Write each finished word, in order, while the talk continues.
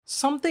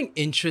Something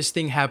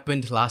interesting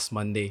happened last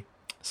Monday.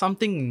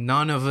 Something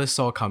none of us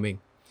saw coming.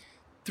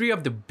 Three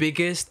of the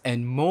biggest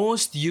and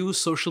most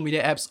used social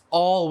media apps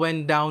all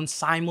went down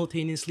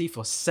simultaneously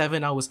for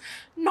 7 hours.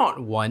 Not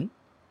one,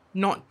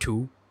 not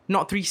two,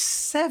 not three,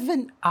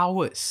 7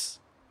 hours.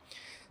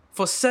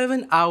 For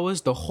 7 hours,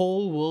 the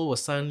whole world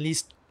was suddenly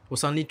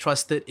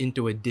thrusted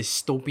into a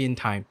dystopian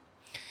time.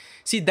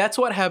 See, that's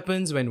what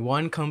happens when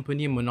one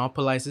company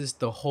monopolizes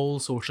the whole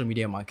social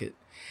media market.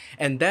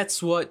 And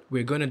that's what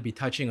we're going to be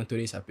touching on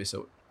today's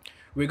episode.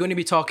 We're going to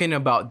be talking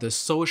about the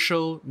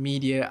social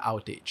media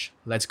outage.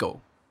 Let's go.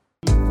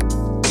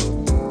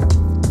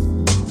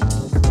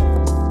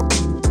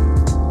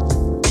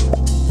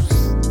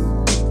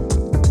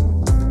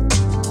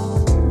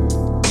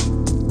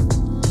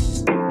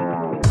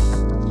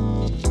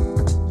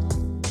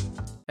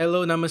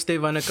 Hello, namaste,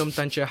 vanakkam,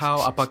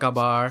 tanchahao, apa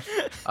kabar?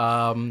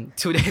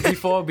 Today,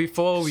 before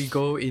we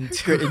go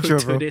into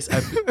today's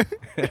episode,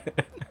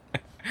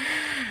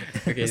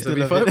 okay, so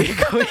before we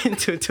go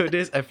into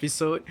today's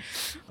episode,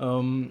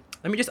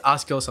 let me just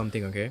ask y'all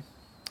something, okay?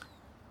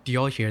 Do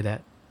y'all hear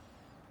that?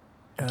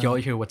 Do y'all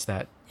hear what's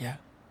that? Yeah.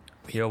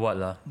 Hear what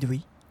lah? Do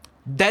we?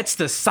 That's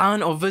the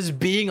sound of us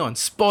being on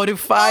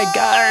Spotify,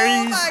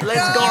 guys. my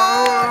Let's go.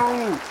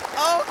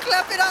 Oh,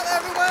 clap it up,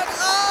 everyone!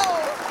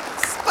 Oh,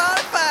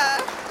 Spotify.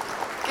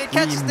 Can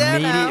catch us there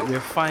We made now. it. We're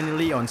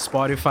finally on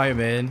Spotify,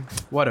 man.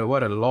 What a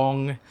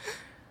long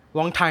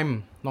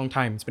time.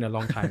 It's been a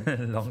long time.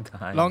 Long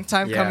time. Long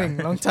time Yeah. coming.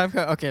 Long time.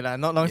 Okay,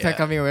 not long time Yeah.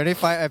 coming. We're already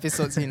 5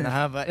 episodes in,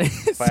 but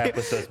 5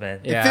 episodes,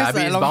 man. Yeah, feels I mean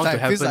like a it's long bound time.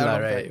 to Feels happen, like a lah,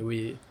 long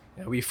right? time.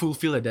 We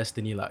fulfill a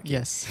destiny, lah.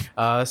 yes.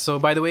 So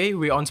by the way,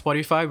 we're on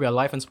Spotify. We are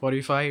live on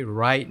Spotify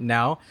right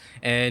now,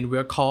 and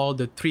we're called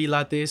the Three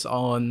Lattes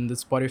on the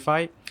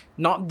Spotify.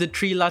 Not the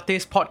Three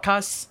Lattes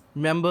podcast.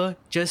 Remember,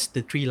 just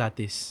the Three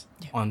Lattes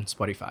on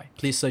Spotify.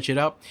 Please search it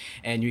up,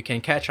 and you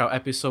can catch our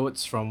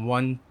episodes from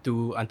 1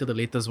 to until the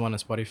latest one on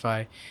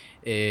Spotify.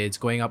 It's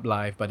going up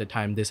live by the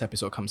time this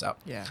episode comes out.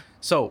 Yeah.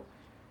 So,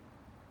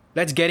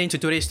 let's get into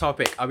today's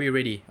topic. Are we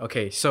ready?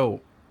 Okay,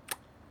 so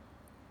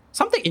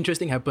something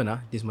interesting happened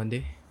this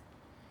Monday.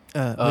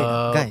 Wait,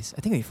 guys.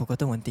 I think we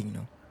forgotten one thing.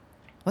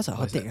 What's our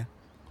hot What's take?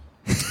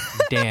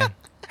 Damn.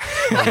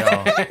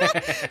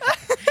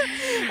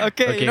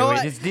 Okay, Okay, you know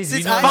wait, what? this- Since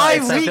you know I- what? 5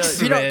 excited,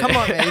 weeks, We don't, man. come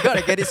on, man. You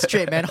gotta get it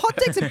straight, man. Hot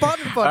take's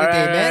important for the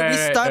day, man. We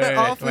started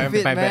off with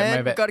it, My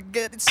man. bad. Gotta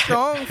get it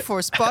strong for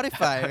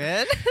Spotify,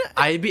 man.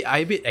 I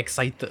bit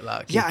excited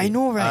lah. Okay, Yeah, I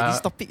know, right? Uh,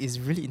 This topic is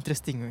really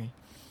interesting, right?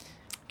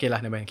 Okay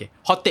lah, never mind. Okay,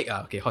 hot take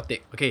Okay, hot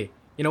take. Okay,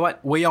 you know what?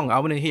 Wei Yong, I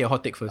want to hear your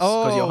hot take first.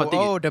 'cause your hot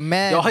take. the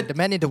man, your hot- the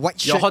man in the white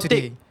your shirt hot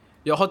today. take.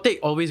 Your hot take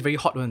always very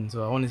hot one,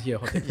 so I want to hear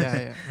your hot take.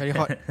 Yeah, very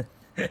hot.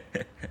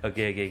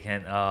 Okay,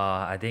 can.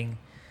 I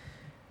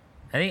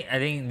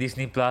think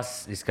Disney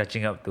Plus is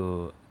catching up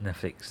to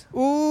Netflix.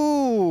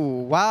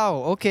 Ooh,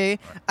 wow. Okay,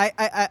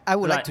 I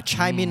would like Like, to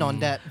chime in on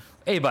that.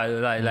 Hey, but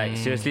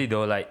seriously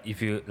though, like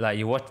if you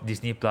watch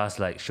Disney Plus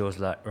shows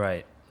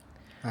right.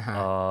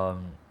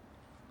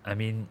 I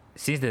mean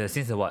since the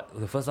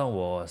first one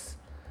was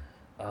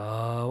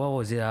what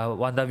was it?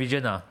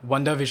 WandaVision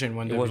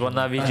WandaVision. It was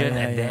WandaVision,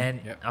 yeah, and yeah. then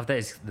Yep. after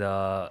it's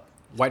the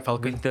White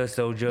Falcon. Winter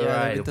Soldier, Yeah,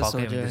 right? The Winter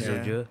Falcon and Soldier, Winter yeah.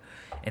 Soldier,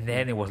 and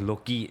then it was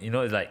Loki. You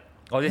know, it's like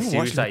all this I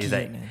haven't series watched is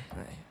Loki like yet, man.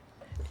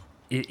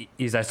 Right.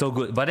 it's like so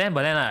good. But then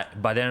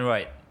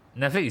right,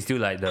 Netflix is still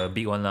like the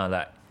big one lah.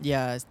 Like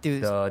Yeah,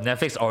 still. the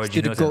Netflix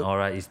originals and goat. all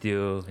right is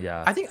still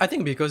I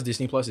think because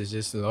Disney Plus is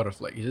just a lot of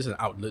it's just an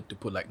outlet to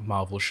put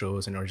Marvel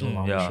shows and original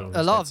Marvel yeah. shows.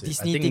 a lot of That's it. I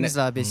Disney think things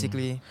are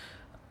basically.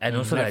 and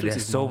also like Netflix there's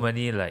is so more-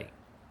 many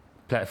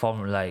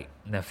platform like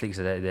Netflix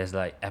that there's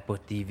like Apple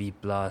TV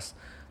Plus.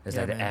 There's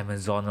Yeah, like the man.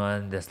 Amazon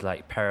one. There's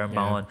like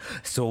Paramount.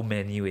 So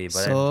many way.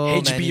 But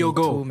then, So HBO many,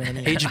 Go. too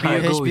many. HBO Go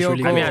is HBO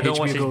really Go. I mean, I good. don't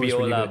watch HBO Go is HBO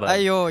really lah, good. but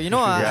Ayo, you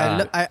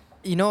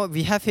know Yeah.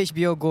 we have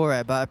HBO Go,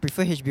 right? But I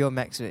prefer HBO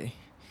Max way.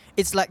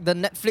 It's like the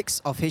Netflix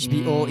of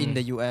HBO in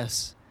the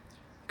US.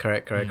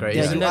 Correct. Mm. Their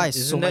Isn't UI that-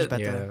 is so isn't much that-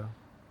 better.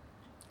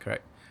 Yeah.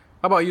 Correct.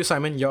 How about you,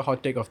 Simon? Your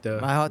hot take of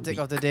the My hot take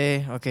week. of the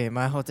day. Okay,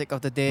 my hot take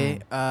of the day.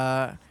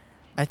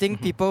 I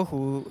think people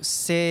who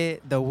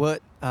say the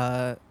word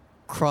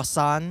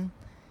croissant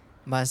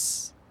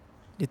must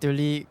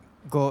literally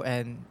go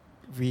and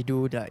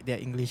redo their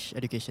English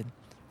education.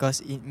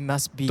 Because it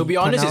must be To be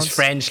honest, it's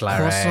pronounced French lah,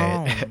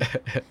 croissant.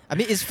 right? I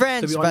mean, it's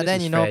French, To be but honest, then,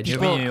 it's you know, French. you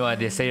people... mean what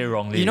they say it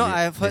wrongly? You know, is it?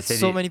 I've They heard said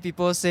so it- many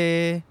people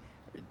say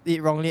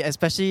it wrongly,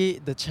 especially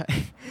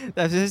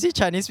especially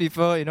Chinese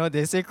people. You know,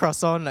 they say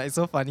croissant like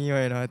so funny.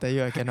 You know, I tell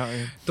you, I cannot.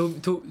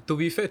 To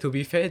be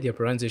fair, their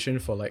pronunciation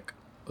for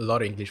a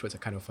lot of English words are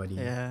kind of funny.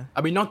 Yeah.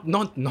 I mean, not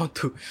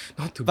to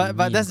But be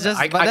mean, that's just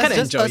I that's kinda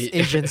just enjoy us it.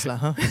 Asians lah,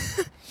 huh?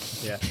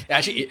 Yeah,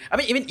 actually, I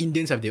mean, even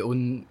Indians have their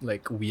own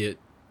weird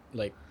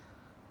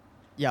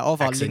Yeah, all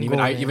of our accent. lingo,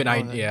 Even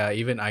man, all that.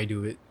 even I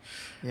do it.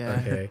 Yeah.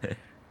 Okay.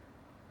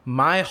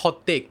 My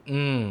hot take.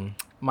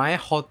 My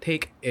hot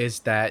take is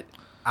that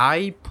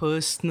I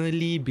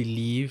personally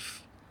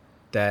believe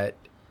that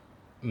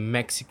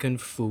Mexican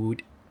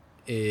food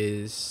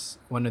is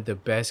one of the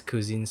best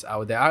cuisines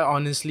out there. I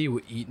honestly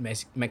would eat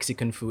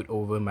Mexican food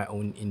over my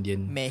own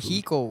Indian food.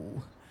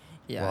 Mexico.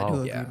 Yeah, I Wow. do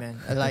agree, Yeah. man.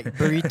 I like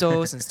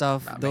burritos and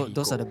stuff. Nah,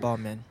 Those are the Mexico.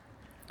 bomb, man.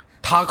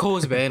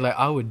 Tacos, man. Like,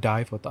 I would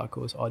die for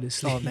tacos,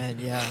 honestly. Oh man,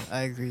 yeah,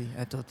 I agree.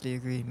 I totally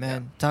agree,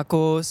 man.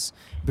 Tacos,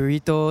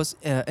 burritos,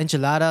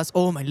 enchiladas.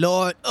 Oh my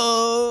lord.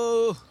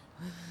 Oh.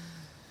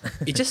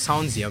 It just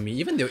sounds yummy.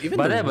 Even though,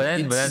 But then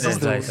it there's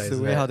sounds like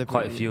the way how they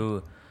quite put it.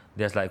 few.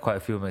 There's like quite a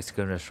few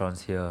Mexican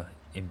restaurants here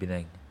in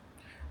Penang.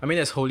 I mean,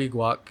 there's Holy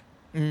Guac.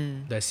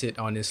 Mm, That's it,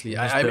 honestly.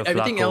 Mr.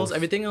 Everything else,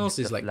 Flacco's.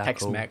 is Mr. like Flacco.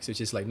 Tex-Mex,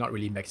 which is like not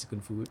really Mexican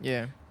food.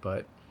 yeah.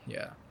 But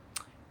yeah,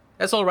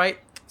 that's all right.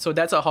 So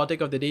that's our hot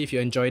take of the day. If you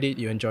enjoyed it,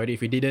 you enjoyed it.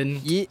 If you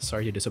didn't, Yeah.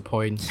 sorry to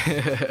disappoint.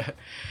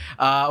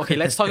 Okay,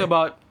 let's talk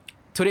about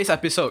today's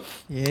episode.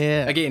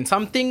 Yeah. Again,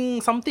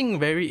 something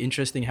very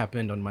interesting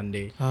happened on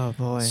Monday. Oh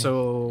boy.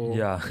 So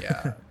Yeah.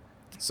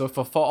 So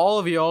for all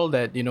of y'all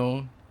that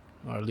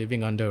are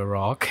living under a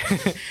rock,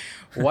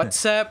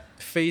 WhatsApp,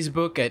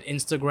 Facebook, and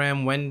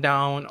Instagram went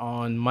down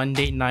on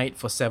Monday night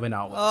for 7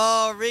 hours.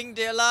 Oh, ring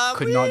the alarm.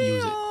 Could not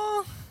use it.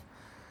 wheel.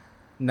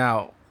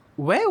 Now,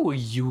 where were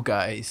you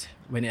guys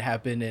when it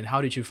happened, and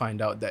how did you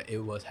find out that it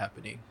was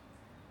happening?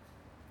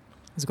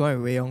 Let's go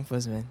with Wei Yong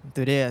first, man.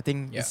 Today, I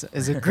think Yeah.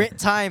 it's a great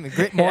time, a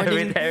great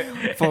morning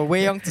for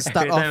Wei Yong to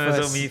start Every off time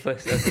also first. me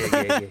first.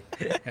 Okay.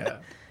 Yeah.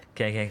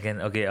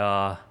 Can. Okay.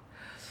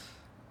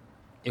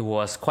 It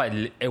was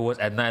it was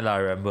at night lah. I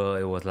remember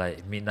it was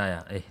like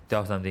midnight.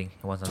 12 something.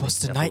 One It something. was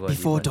the I night forgot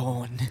before which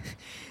one. dawn.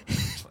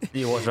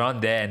 It was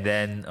around there, and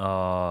then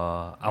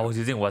I was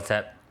using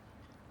WhatsApp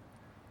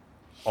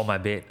on my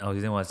bed. I was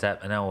using WhatsApp,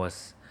 and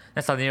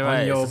then suddenly On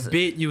right. your it's-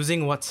 bed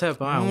using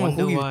WhatsApp, I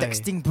wonder who you why.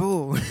 texting,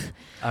 bro?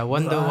 I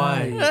wonder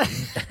why.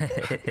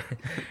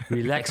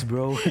 Relax,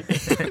 bro.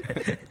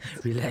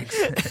 Relax.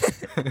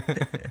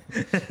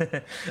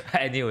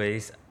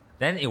 Anyways,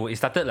 then it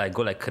started like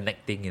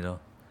connecting,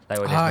 like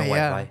when there's no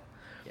yeah. Wi-Fi.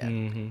 Yeah.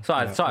 Mhm. So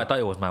I Yeah. thought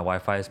it was my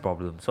Wi-Fi's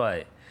problem. So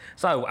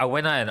I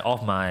went out and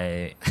off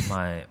my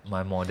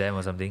modem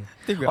or something.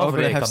 I think we're Off all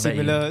gonna it, have come back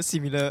in.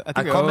 similar. I I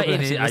think we're come all back gonna in.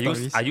 have similar I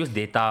stories. use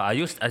data. I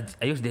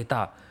use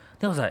data.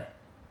 Then I was like,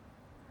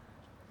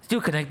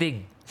 still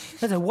connecting.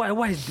 I was like,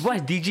 what is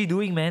DG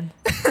doing, man?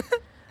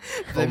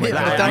 Let me Oh my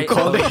have a God. dumb I-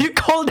 call. You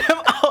called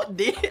them out,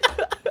 dude.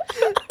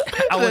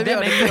 I was Let me damn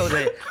out.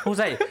 angry. I was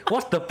like,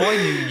 what's the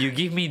point? You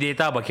give me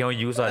data but cannot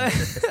use one.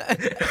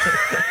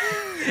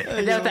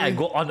 And then after I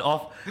go on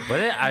off, but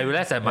then I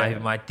realized that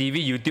my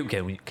TV YouTube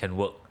can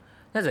work.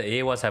 That's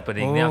like, what's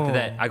happening? Then after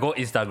that, Oh. I go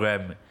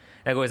Instagram.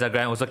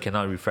 Also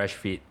cannot refresh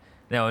feed.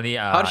 Then only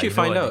How did you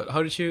find know, out?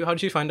 How did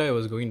you find out it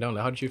was going down?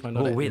 Like, how did you find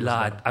out? Oh that it wait was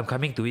lah, down? I'm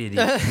coming to it.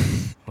 already.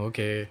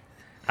 Okay.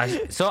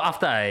 So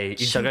after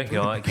Instagram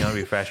cannot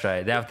refresh,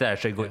 right? Then after I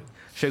straight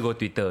go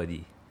Twitter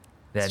already.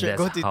 Then Straight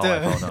that's go how I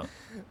Twitter. found out.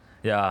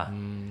 Yeah.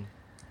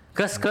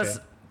 Cause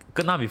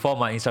now before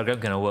my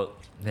Instagram cannot work.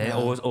 Then Yeah.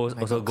 also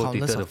Like, go countless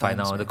Twitter to of find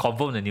times, out. To man.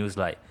 confirm the news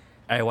like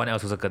everyone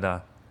else also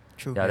kena.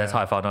 True. Yeah, that's Yeah.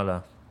 how I found out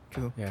lah.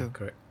 True. Yeah, True.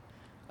 correct.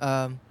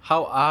 Um,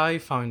 How I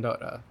found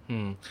out?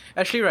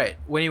 Actually, right,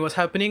 when it was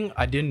happening,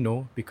 I didn't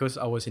know because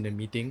I was in a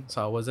meeting,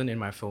 so I wasn't in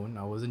my phone.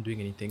 I wasn't doing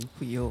anything.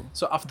 yo.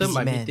 So after Busy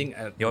my man. meeting,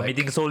 at, Your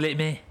meeting so late,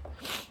 man.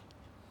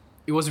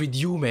 it was with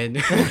you, man.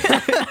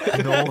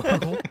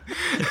 No.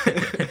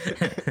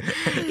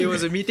 It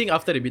was a meeting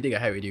after the meeting I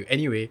had with you.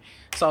 Anyway,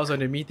 so I was on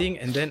the meeting,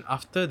 and then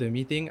after the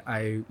meeting,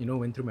 I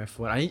went through my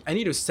phone. I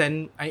need to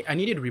send. I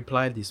needed to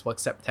reply this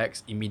WhatsApp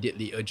text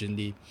immediately,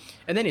 urgently,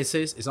 and then it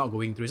says it's not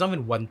going through. It's not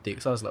even one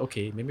tick. So I was like,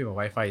 okay, maybe my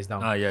Wi-Fi is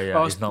down. Yeah. But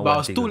I was, It's not but I one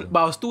was thing too, also. but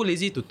I was too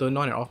lazy to turn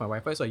on and off my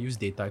Wi-Fi, so I used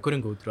data. I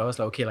couldn't go through. I was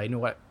like, okay, like, you know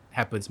what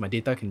happens? My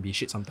data can be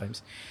shit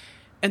sometimes.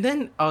 And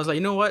then I was like,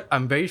 you know what?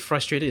 I'm very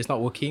frustrated. It's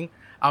not working.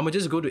 I'm gonna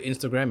just go to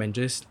Instagram and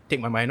just take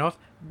my mind off.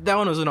 That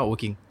one also not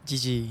working.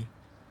 GG.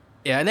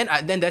 Yeah, and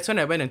then that's when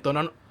I went and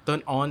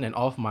turned on and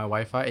off my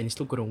Wi-Fi, and it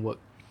still couldn't work.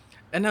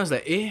 And I was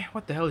like,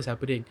 what the hell is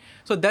happening?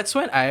 So that's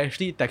when I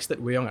actually texted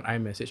Wei Yong an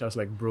iMessage. I was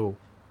like, bro,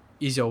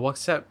 is your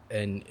WhatsApp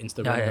and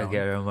Instagram Yeah, down? I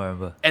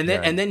remember. And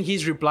then Yeah. and then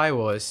his reply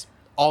was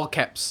all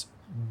caps,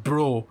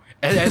 bro.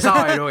 And that's how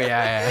I know,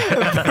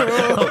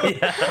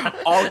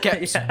 all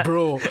caps,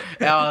 bro.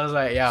 And I was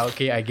like, yeah,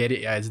 okay, I get it.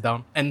 Yeah, it's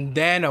down. And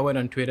then I went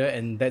on Twitter,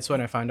 and that's when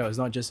I found out it's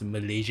not just a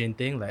Malaysian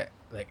thing, like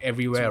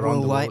everywhere It's around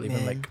worldwide, the world,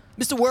 even man. like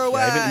Mr.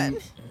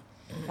 Worldwide.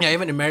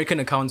 even American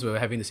accounts were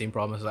having the same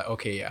problem. It's like,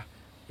 okay,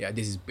 yeah,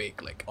 this is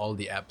big. Like all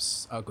the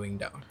apps are going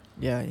down.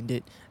 Yeah,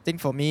 indeed. I think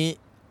for me,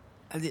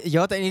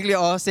 y'all technically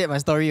all said my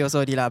story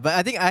also, Dila. But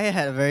I think I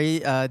had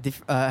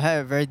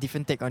a very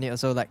different take on it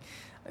also. Like,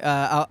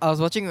 I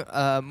was watching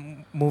a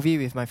movie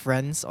with my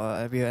friends,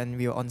 and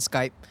we were on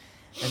Skype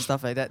and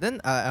stuff like that. Then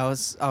I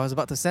was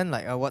about to send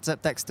like a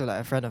WhatsApp text to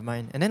like a friend of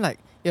mine, and then like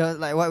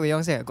like what Wei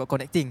Yong said, I got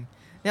connecting.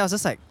 Then I was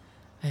just like,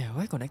 hey,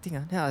 why connecting?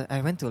 Then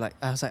I went to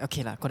I was like,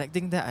 okay lah,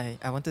 connecting. Then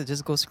I wanted to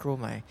just go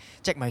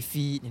check my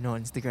feed,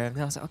 on Instagram.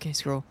 Then I was like, okay,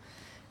 scroll.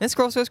 Then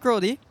scroll,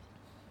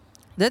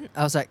 Then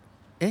I was like,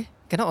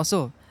 cannot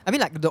also. I mean,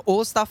 like the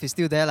old stuff is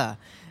still there lah,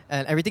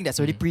 and everything that's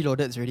already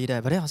preloaded is already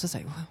there. But then I was just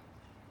like, wow,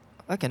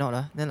 why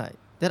cannot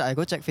then I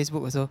go check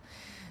Facebook also.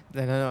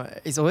 Then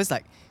it's always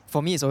like,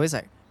 for me it's always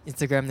like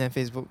Instagram then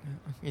Facebook.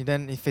 And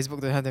then if Facebook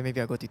don't have, then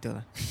maybe I go Twitter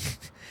lah.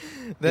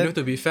 Then,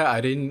 to be fair,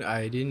 I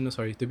didn't know.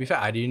 Sorry, to be fair,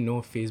 I didn't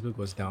know Facebook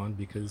was down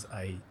because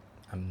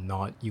I'm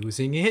not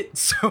using it.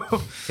 So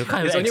You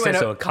can't It's even only when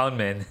access I- your account,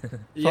 man.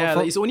 yeah, for-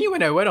 like, it's only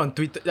when I went on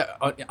Twitter.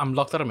 I'm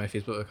locked out of my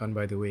Facebook account,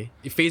 by the way.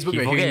 If Facebook, He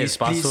you're forget hearing his this,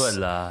 please.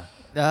 password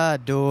lah.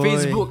 dude.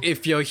 Facebook,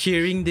 if you're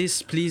hearing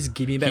this, please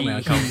give me back my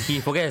account. He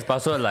forget his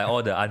password like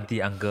all the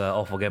auntie uncle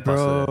all forget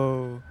password.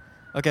 Bro.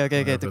 Okay. To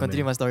Whatever,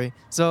 continue man. my story.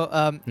 So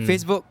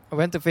Facebook, I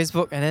went to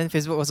Facebook, and then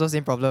Facebook also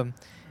same problem.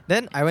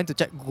 Then I went to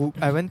check Google.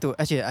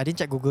 Actually, I didn't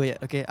check Google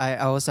yet. Okay,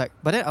 I was like,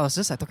 but then I was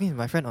just like talking to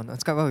my friend on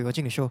Skype while we were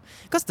watching the show,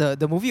 because the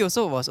movie was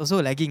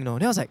also lagging. No,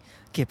 then I was like,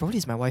 okay, probably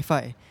it's my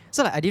Wi-Fi.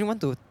 So like I didn't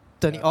want to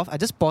turn it off. I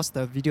just paused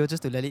the video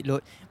just to let it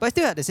load. But I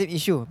still had the same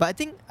issue. But I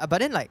think, but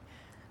then like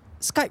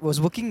Skype was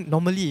working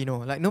normally,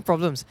 like no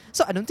problems.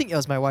 So I don't think it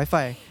was my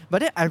Wi-Fi.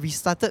 But then I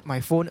restarted my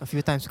phone a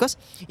few times because,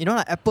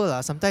 like Apple,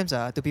 sometimes,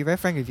 to be very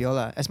frank with you all,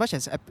 as much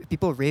as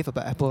people rave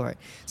about Apple, right?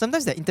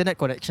 Sometimes their internet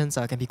connections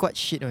can be quite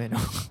shit,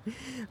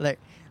 like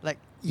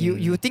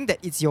you think that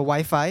it's your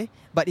Wi-Fi,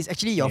 but it's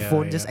actually your Yeah,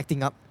 phone just yeah.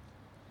 acting up.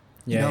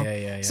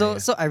 Yeah. So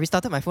I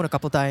restarted my phone a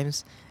couple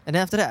times, and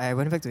then after that I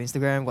went back to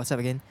Instagram, WhatsApp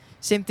again.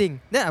 Same thing.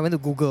 Then I went to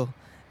Google.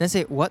 Then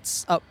say,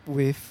 what's up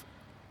with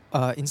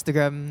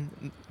Instagram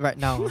right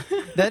now?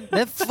 then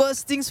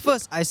first things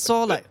first, I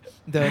saw like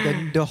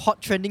the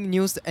hot trending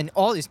news and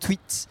all his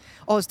tweets,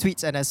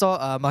 and I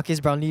saw Marcus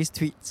Brownlee's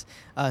tweets,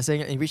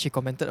 saying, in which he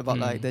commented about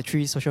like the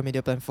 3 social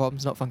media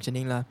platforms not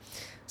functioning lah.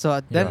 So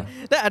then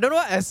I don't know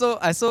what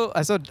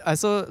I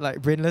saw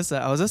like brainless.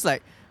 I was just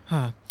like,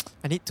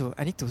 I need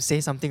to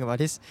say something about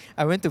this.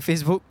 I went to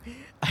Facebook.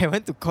 I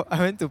went to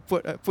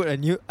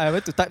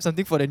type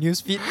something for the news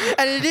feed,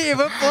 and it didn't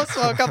even post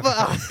for a couple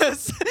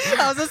hours.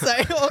 I was just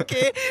like,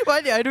 okay,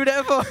 why did I do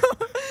that for?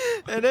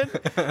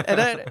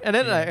 and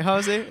then like how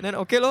to say? Then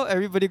okay lor,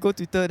 everybody go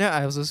Twitter. Then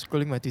I was also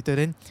scrolling my Twitter.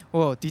 Then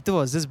Twitter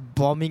was just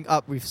bombing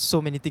up with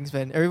so many things,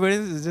 man. Everybody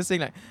is just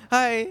saying like,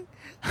 hi,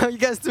 how you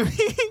guys doing?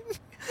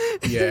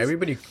 Yeah,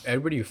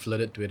 everybody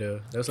flooded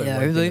Twitter. That was like Yeah,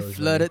 one thing everybody that was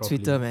flooded running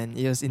Twitter, properly. man.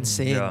 It was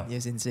insane. yeah. It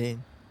was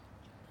insane.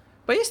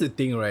 But here's the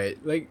thing, right?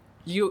 Like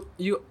you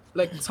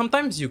like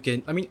sometimes you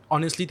can. I mean,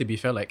 honestly, to be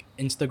fair, like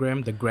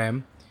Instagram, the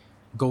gram,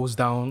 goes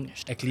down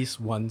at least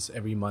once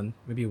every month,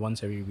 maybe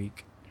once every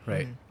week,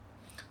 right?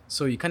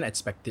 So you can't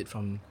expect it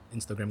from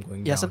Instagram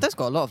going Yeah, down. sometimes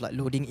got a lot of like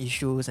loading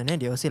issues, and then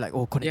they will say like,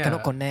 Yeah.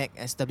 cannot connect,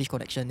 establish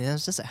connection. And I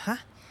was just like, huh?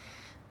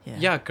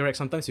 Yeah, correct.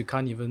 Sometimes you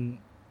can't even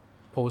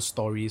post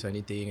stories or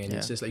anything, and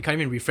it's Yeah. just like you can't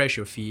even refresh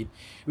your feed,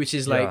 which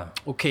is Yeah.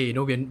 like okay,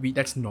 we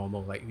that's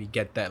normal. Like we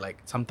get that. Like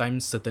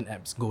sometimes certain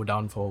apps go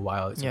down for a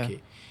while. It's Yeah.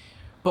 okay.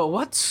 But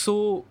what's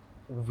so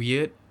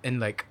weird and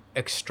like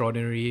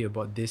extraordinary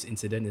about this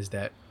incident is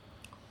that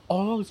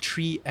all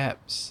 3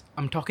 apps,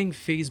 I'm talking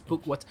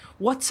Facebook,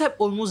 WhatsApp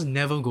almost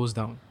never goes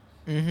down.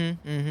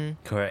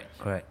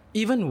 Correct.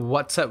 Even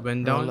WhatsApp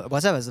went down.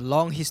 WhatsApp has a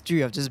long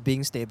history of just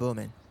being stable,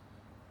 man.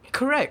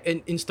 Correct.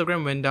 And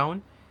Instagram went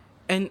down.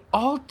 And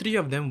all 3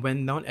 of them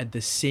went down at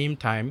the same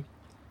time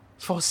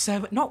for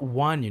 7, not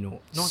one,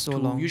 not So 2.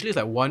 long. Usually it's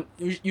like one.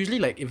 Usually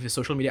like if a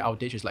social media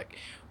outage is like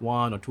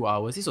 1 or 2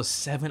 hours. This was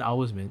 7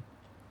 hours, man.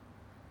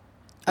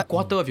 A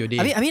quarter of your day.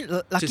 I mean,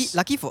 Just-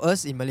 lucky for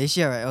us in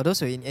Malaysia, right? Or those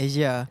who are in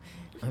Asia,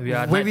 We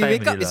are when we nighttime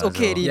wake up, already it's lah, okay,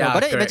 so- already, Yeah, but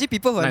then correct. imagine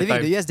people who are living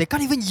in Nighttime. the US, they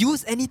can't even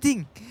use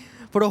anything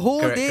for the whole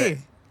Correct, day.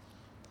 correct.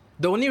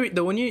 The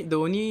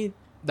only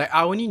like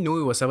I only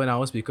knew it was 7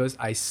 hours because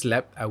I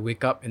slept. I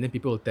wake up and then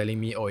people were telling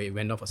me, "Oh, it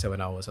went off for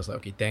 7 hours." I was like,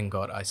 "Okay, thank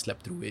God I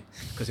slept through it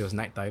because it was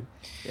nighttime."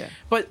 Yeah.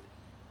 But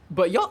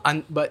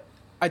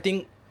I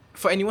think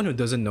for anyone who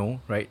doesn't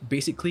know, right?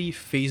 Basically,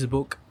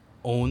 Facebook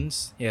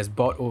has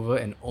bought over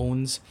and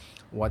owns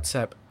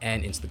WhatsApp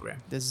and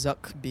Instagram. The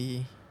Zuck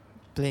be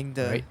playing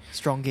the Right.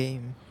 strong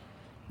game.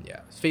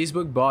 Yeah,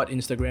 Facebook bought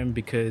Instagram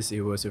because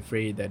it was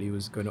afraid that it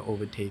was going to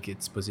overtake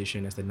its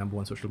position as the number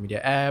 1 social media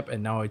app,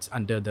 and now it's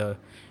under the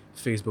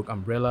Facebook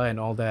umbrella and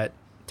all that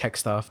tech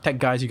stuff. Tech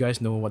guys, you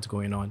guys know what's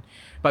going on.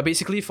 But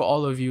basically, for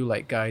all of you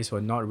like guys who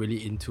are not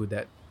really into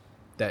that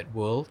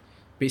world,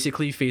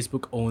 basically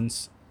Facebook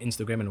owns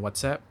Instagram and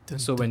WhatsApp. Dun,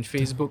 So when dun,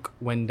 dun. Facebook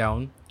went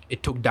down,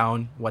 it took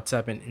down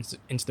WhatsApp and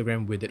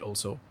Instagram with it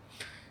also.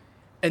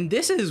 And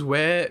this is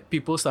where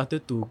people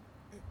started to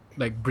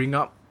like bring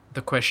up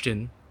the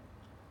question,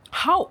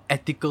 how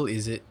ethical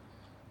is it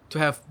to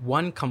have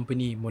one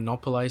company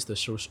monopolize the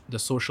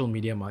social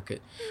media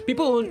market?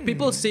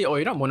 People say, oh,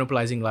 you're not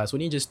monopolizing lah. It's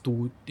only just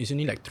 2. It's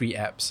only like 3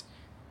 apps,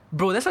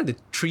 bro. That's like the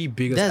 3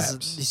 biggest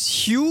apps.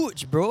 It's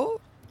huge,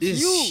 bro. It's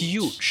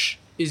huge.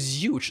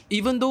 It's huge.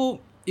 Even though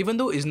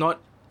it's not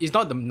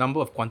the number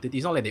of quantity.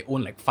 It's not like they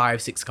own like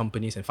 5-6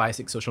 companies and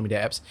 5-6 social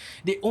media apps.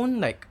 They own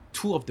like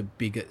 2 of the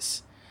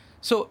biggest.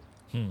 So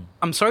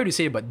I'm sorry to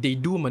say, but they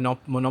do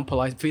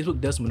monopolize. Facebook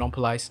does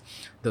monopolize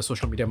the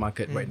social media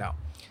market right now,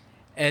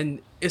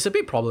 and it's a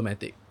bit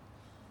problematic,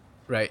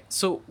 right?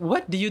 So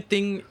what do you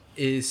think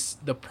is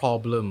the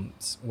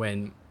problems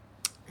when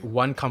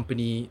one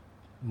company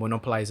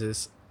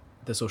monopolizes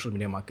the social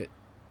media market?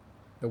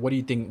 What do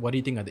you think? What do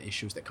you think are the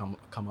issues that come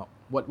up?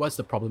 What's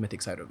the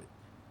problematic side of it?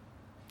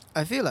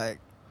 I feel like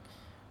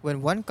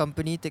when one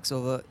company takes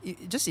over,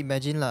 just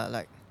imagine lah,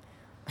 like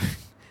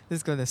this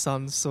is gonna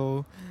sound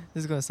so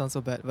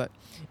bad, but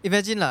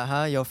imagine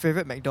lah, your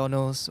favorite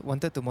McDonald's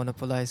wanted to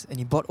monopolize and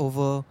he bought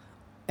over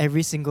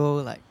every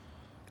single like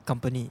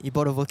company. He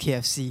bought over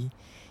KFC,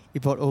 he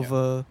bought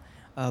over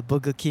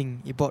Burger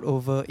King, he bought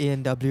over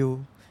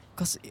A&W.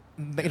 Cause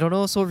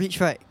McDonald's so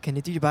rich, right? Can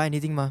literally buy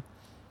anything, ma.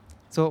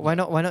 So why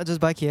not just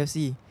buy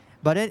KFC?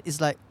 But then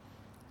it's like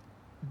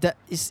that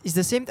is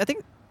the same. I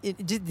think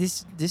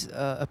this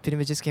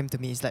epitome just came to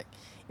me. It's like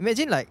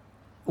imagine like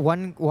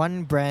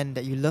one brand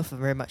that you love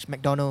very much,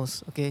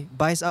 McDonald's, okay,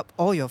 buys up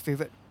all your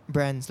favorite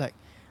brands like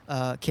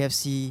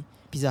KFC,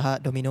 Pizza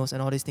Hut, Domino's,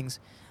 and all these things.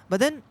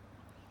 But then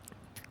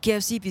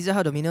KFC, Pizza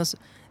Hut, Domino's,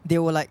 they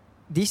were like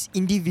these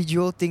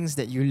individual things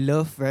that you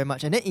love very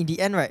much. And then in the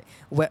end, right,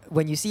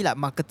 when you see like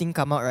marketing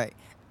come out, right,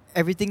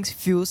 everything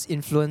feels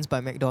influenced by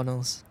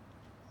McDonald's.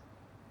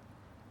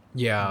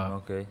 Yeah.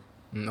 Okay.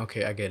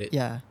 Okay, I get it.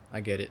 Yeah.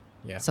 I get it.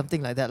 Yeah.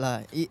 Something like that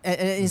lah.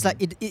 And it's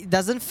like it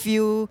doesn't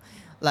feel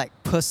like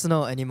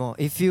personal anymore.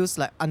 It feels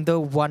like under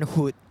one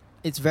hood.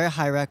 It's very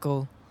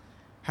hierarchical,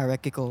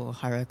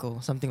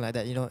 something like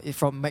that. You know,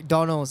 from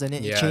McDonald's and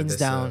then it chains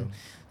down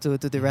to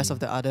the rest of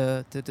the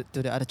other to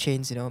the other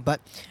chains. You know,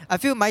 but I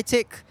feel my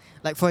take,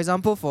 like for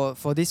example,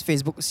 for this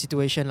Facebook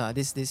situation lah,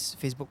 this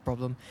Facebook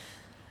problem.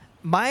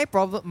 My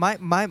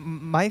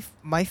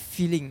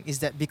feeling is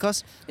that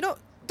because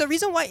the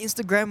reason why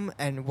Instagram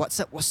and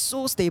WhatsApp was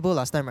so stable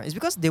last time, right, is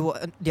because they were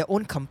their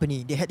own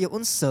company. They had their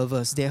own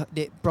servers. They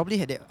probably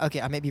had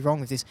I may be wrong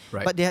with this,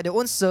 right, but they had their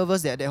own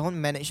servers. They had their own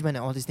management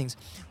and all these things.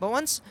 But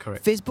once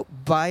correct, Facebook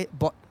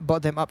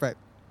bought them up, right,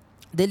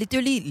 they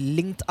literally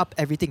linked up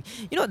everything.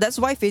 That's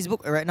why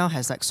Facebook right now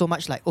has like so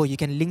much like, you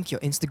can link your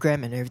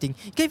Instagram and everything.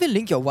 You can even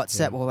link your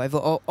WhatsApp or whatever.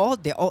 Or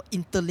they're all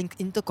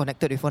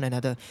interconnected with one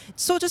another.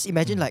 So just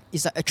imagine like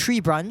it's like a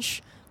tree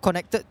branch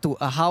connected to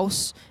a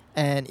house,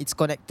 and it's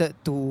connected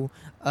to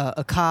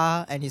a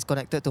car, and it's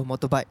connected to a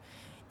motorbike.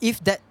 If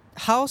that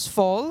house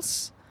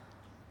falls,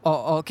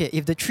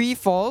 if the tree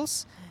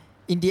falls,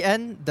 in the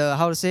end,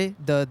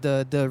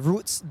 the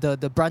roots,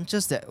 the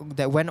branches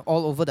that went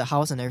all over the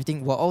house and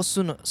everything will all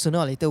sooner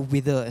or later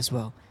wither as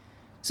well.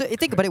 So you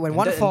think about it, when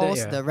one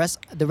falls, the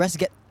rest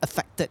get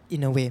affected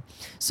in a way.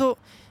 So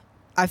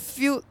I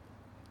feel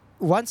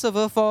one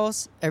server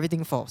falls,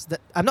 everything falls.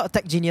 I'm not a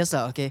tech genius,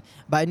 okay,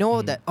 but I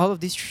know that all of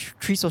these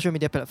three social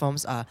media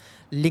platforms are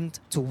linked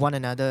to one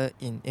another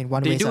in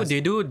one way. They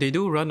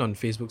do run on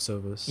Facebook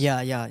servers.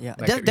 Yeah.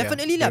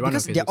 Definitely,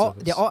 because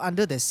they're all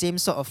under the same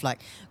sort of like,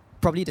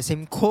 probably the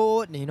same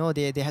code.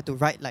 They had to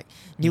write like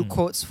new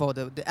codes for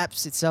the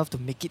apps itself to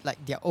make it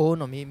like their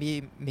own, or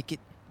maybe make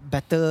it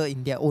better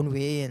in their own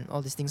way and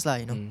all these things lah.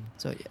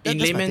 So in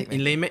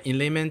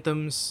layman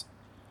terms,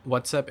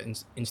 WhatsApp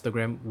and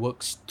Instagram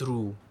works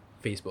through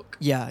Facebook.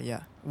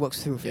 Yeah,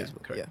 works through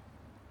Facebook. Correct.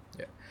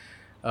 Yeah.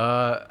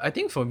 I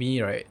think for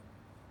me, right,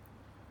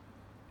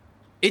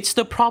 it's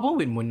the problem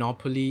with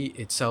monopoly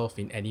itself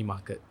in any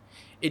market.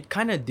 It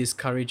kind of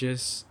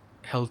discourages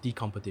healthy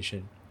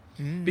competition,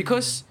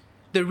 because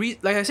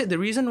like I said, the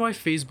reason why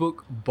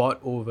Facebook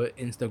bought over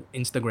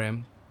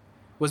Instagram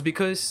was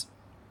because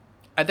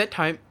at that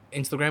time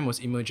Instagram was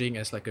emerging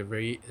as like a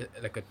very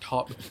like a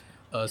top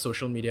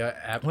social media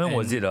app. When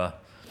was it?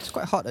 It's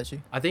quite hot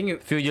actually. I think a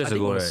few years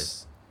ago,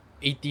 right?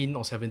 18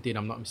 or 17,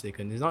 I'm not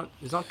mistaken. It's not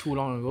too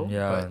long ago.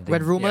 Yeah. But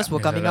when rumors were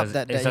coming up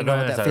that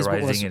Instagram that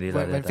Facebook was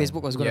when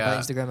Facebook was going to buy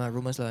Instagram,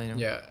 rumors lah.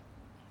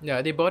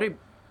 Yeah, they bought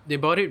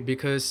it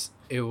because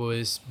it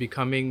was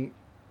becoming.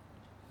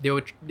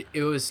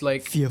 It was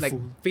like fearful. Like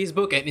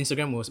Facebook and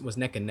Instagram was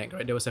neck and neck,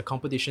 right? There was a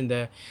competition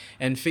there,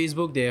 and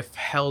Facebook, they have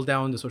held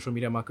down the social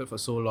media market for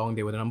so long.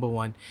 They were the number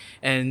one,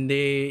 and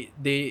they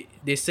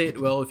said,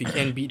 well, if you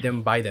can't beat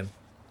them, buy them.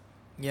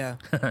 Yeah.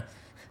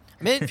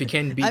 Man, if you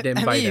can't beat them,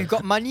 buy them. You've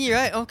got money,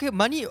 right? Okay,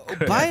 money,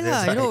 buy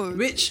lah.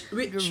 Which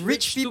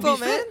rich people,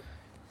 man.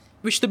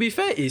 Which, to be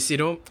fair, is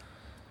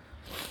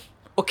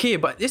okay,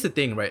 but here's the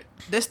thing, right?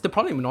 That's the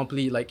problem with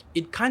monopoly. Like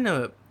you kind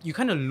of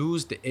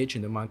lose the edge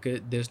in the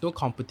market. There's no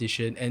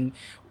competition, and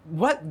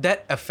what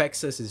that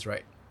affects us is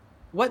right.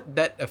 What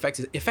that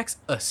affects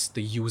us,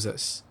 the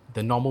users,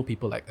 the normal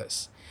people like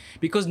us,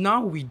 because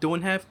now we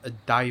don't have a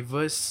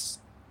diverse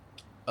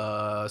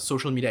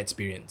social media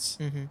experience.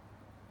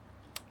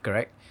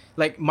 Correct.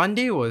 Like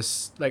Monday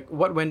was like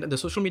the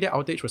social media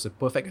outage was a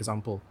perfect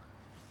example.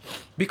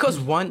 Because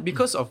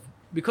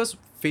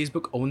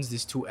Facebook owns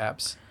these two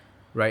apps,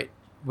 right?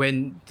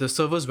 When the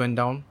servers went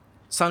down,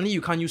 suddenly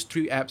you can't use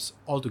three apps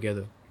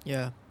altogether.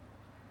 Yeah.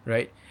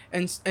 Right?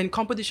 And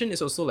competition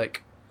is also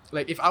like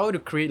if I were to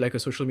create like a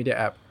social media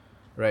app,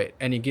 right?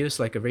 And it gives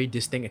like a very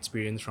distinct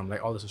experience from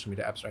like all the social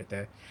media apps right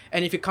there.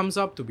 And if it comes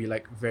up to be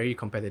like very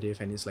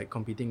competitive and it's like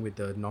competing with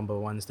the number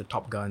ones, the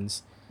top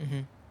guns,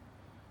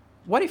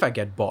 what if I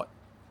get bought?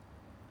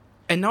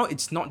 And now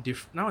it's not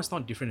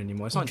different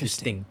anymore. It's not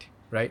distinct.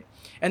 right?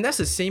 And that's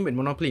the same with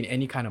monopoly in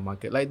any kind of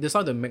market. Like there's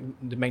not the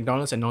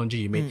McDonald's analogy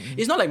you made.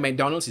 It's not like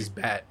McDonald's is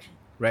bad,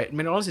 right?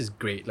 McDonald's is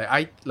great.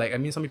 I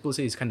mean, some people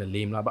say it's kind of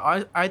lame lah,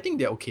 but I think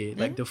they're okay.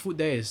 Like the food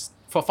there is,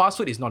 for fast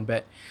food, is not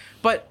bad,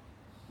 but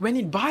when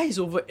it buys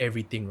over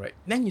everything, right,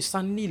 then you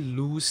suddenly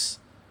lose.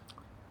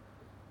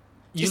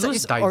 It's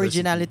diversity.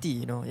 originality,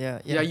 you know.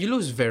 Yeah. You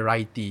lose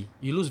variety.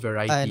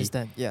 I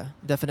understand. Yeah,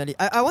 definitely.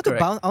 I want to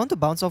Correct. I want to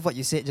bounce off what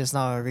you said just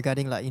now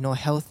regarding like, you know,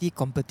 healthy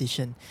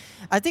competition.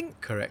 I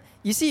think Correct.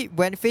 you see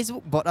when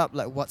Facebook bought up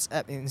like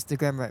WhatsApp and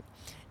Instagram, right?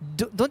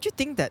 Don't you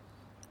think that,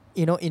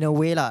 you know, in a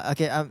way lah.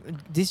 Okay,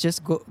 this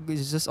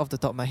is just off the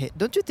top of my head.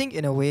 Don't you think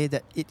in a way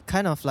that it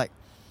kind of like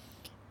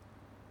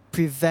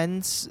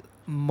prevents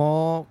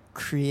more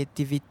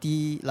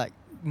creativity, like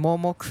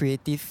more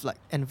creative like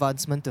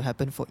advancement to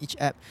happen for each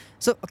app?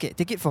 So okay,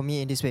 take it from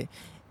me in this way.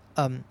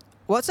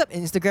 WhatsApp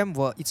and Instagram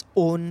were its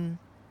own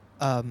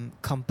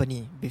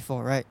company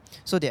before, right?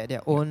 So they had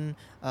their own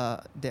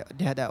they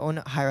had their own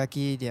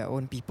hierarchy, their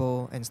own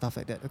people and stuff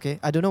like that. Okay,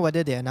 I don't know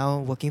whether they are now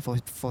working for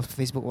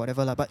Facebook or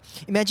whatever lah. But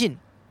imagine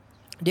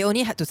they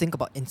only had to think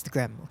about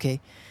Instagram, okay,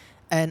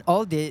 and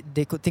all they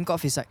could think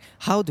of is like,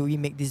 how do we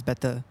make this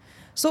better?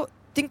 So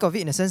think of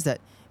it in a sense that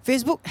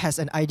Facebook has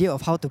an idea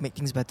of how to make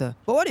things better.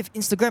 But what if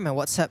Instagram and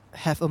WhatsApp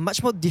have a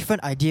much more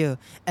different idea,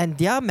 and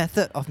their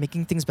method of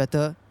making things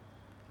better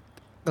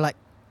like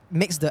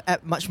makes the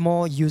app much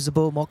more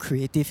usable, more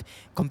creative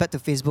compared to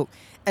Facebook?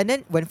 And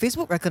then when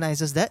Facebook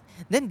recognizes that,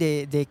 then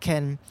they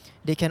can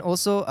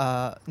also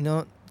you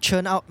know,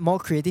 churn out more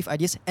creative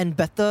ideas and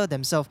better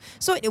themselves.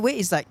 So in a way,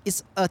 it's like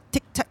it's a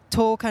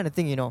tic-tac-toe kind of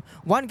thing, you know.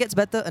 One gets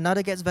better,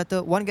 another gets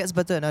better, one gets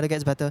better, another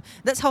gets better.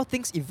 That's how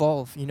things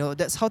evolve, you know.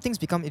 That's how things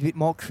become a bit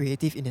more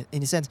creative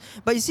in a sense.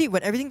 But you see,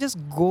 when everything just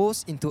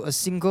goes into a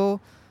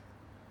single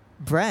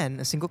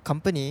brand, a single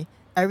company,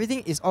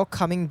 everything is all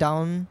coming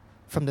down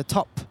from the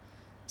top.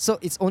 So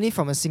it's only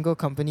from a single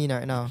company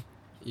right now.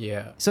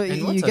 Yeah. So And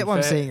you what's get what I'm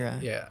unfair- saying,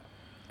 right? Yeah.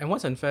 And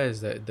what's unfair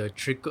is that the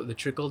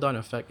trickle down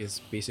effect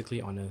is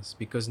basically on us,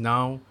 because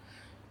now,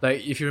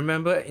 like if you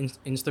remember,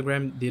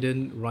 Instagram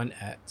didn't run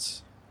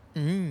ads.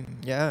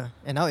 Yeah,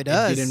 and now it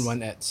does. It didn't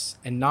run ads,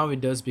 and now it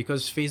does,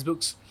 because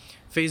Facebook's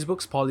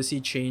policy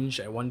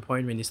changed at one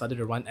point when they started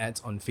to run ads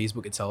on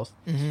Facebook itself.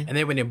 And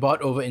then when they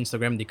bought over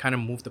Instagram, they kind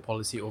of moved the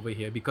policy over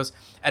here, because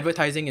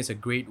advertising is a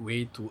great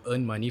way to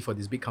earn money for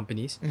these big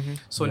companies.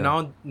 So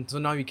Yeah.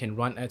 now you can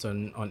run ads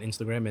on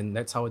Instagram, and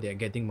that's how they're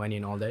getting money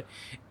and all that.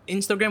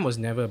 Instagram was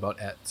never about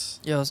ads.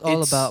 Yeah, it was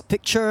all It's about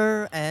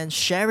picture and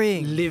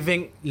sharing.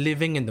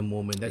 living in the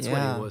moment. That's what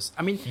Yeah. it was.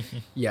 I mean,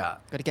 yeah.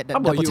 Gotta get that How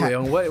about double you, tap.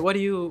 Young? What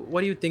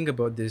do you think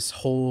about this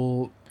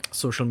whole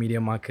social media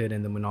market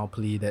and the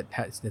monopoly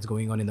that's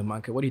going on in the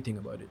market? What do you think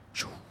about it?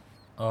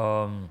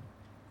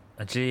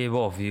 Actually,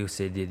 both of you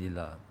said it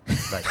lah.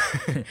 Like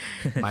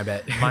My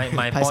bad.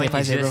 my Paiseh, point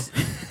is paiseh, bro. just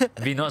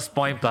Vinod's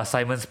point plus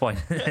Simon's point.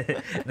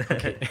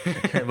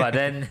 But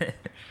then,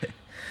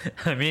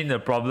 I mean, the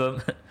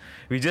problem,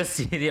 we just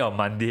see it on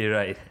Monday,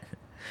 right?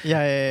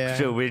 Yeah.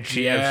 Straight away,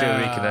 3 apps straight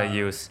away Yeah. cannot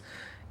use.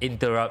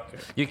 Interrupt.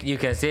 You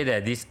can say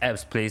that these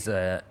apps plays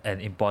an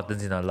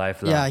importance in our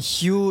life. Yeah, lah.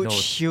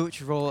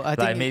 huge role. I Like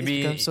think maybe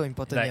it becomes so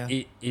important. like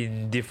Yeah.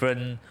 in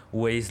different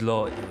ways,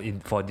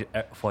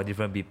 for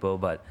different people,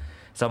 but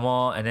some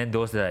more, and then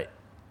those that like,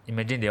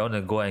 imagine they want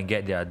to go and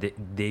get their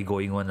day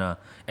going on,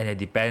 and it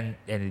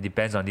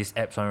depends on these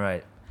apps one,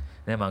 right?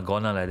 Then I'm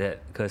gonna like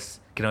that because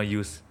cannot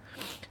use.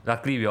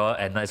 Luckily we all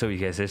at night, so we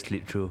can just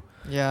sleep through.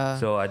 Yeah.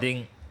 So I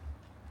think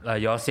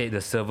like y'all said,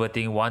 the server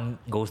thing, one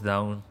goes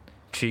down,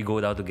 3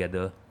 go down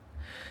together.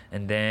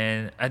 And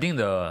then I think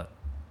the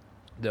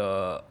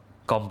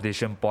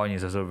competition point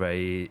is also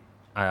very,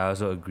 I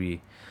also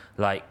agree.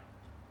 Like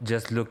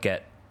just look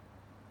at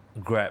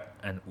Grab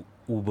and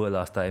Uber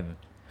last time.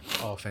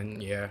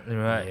 Yeah.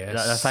 Right?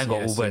 Yes, Last time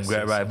got yes, Uber and yes,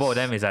 Grab, yes, right? yes. Both of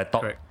them is like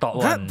top Correct. top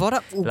Grab one. bought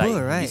up Uber,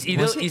 Like, right?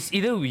 It's Was it?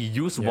 either we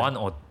use Yeah. one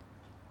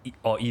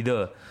or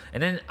either.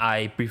 And then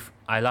I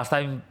last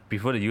time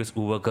prefer to use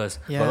Uber because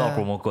got a lot of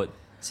Yeah. promo code.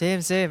 Same.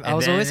 I And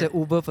was always then- an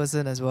Uber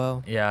person as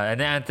well. Yeah, and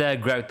then after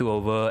that, Grab took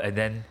over, and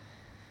then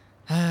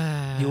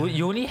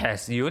you only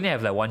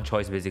have like one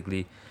choice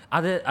basically.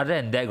 Other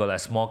than that, got like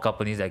small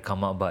companies that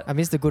come up, but I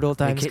miss the good old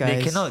times,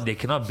 guys. they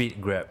cannot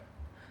beat Grab.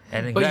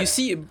 And then But Grab, you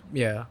see,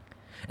 yeah.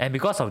 and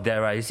because of that,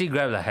 right, you see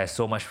Grab like has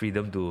so much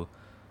freedom to,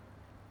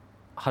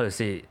 how to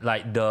say,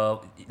 like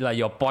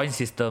your point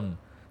system.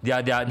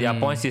 Their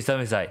point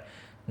system is like,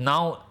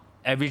 now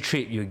every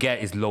trip you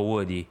get is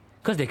lower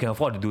because they can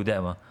afford to do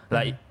that,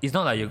 Like it's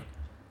not like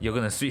you're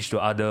gonna switch to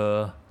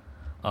other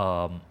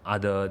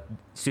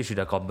switch to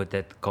the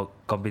Competitors.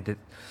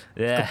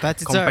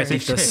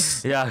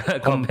 Competitors. yeah,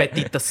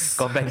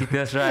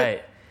 competitors,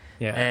 right?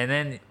 Yeah. And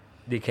then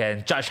they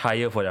can charge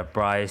higher for their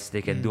price.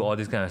 They can do all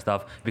this kind of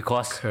stuff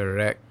because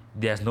Correct.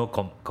 there's no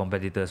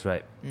competitors,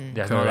 right?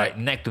 There's no Correct. like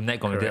neck to neck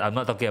competitors. Correct. I'm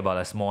not talking about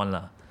a small one,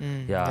 lah.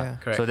 yeah.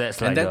 Correct. So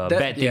that's And like that- the that-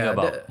 bad thing yeah,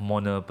 about that-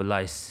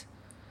 monopolize.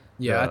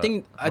 Yeah, I the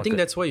think market.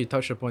 that's why you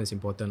touched upon is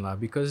important, lah.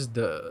 Because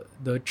the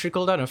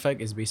trickle down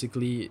effect is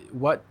basically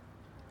what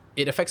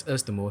it affects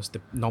us the most,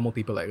 the normal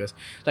people like us.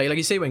 Like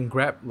you say, when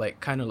Grab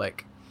kind of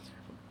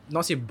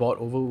not say bought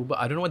over Uber.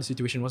 I don't know what the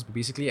situation was, but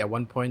basically at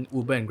one point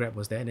Uber and Grab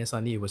was there, and then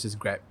suddenly it was just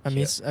Grab. I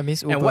miss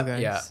Uber, and what,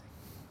 guys.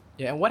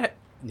 Yeah, and what?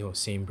 No,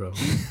 same, bro,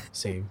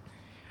 same.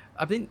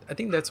 I think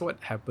that's what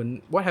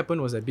happened. What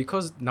happened was that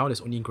because now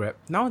there's only Grab,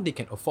 now they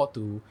can afford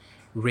to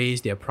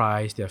raise their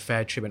price, their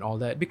fare trip, and all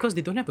that because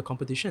they don't have a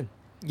competition.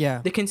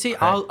 Yeah. They can say,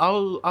 Correct.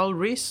 I'll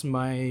raise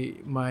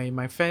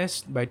my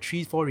fares by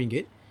 3-4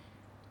 ringgit.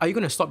 Are you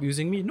gonna stop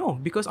using me? No,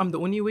 because I'm the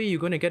only way you're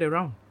gonna get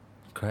around.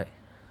 Correct.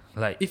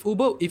 Like If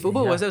Uber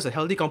Yeah. was there as a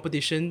healthy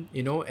competition,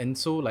 and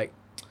so like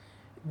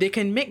they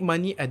can make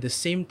money at the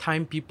same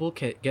time people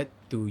can get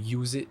to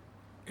use it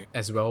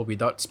as well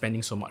without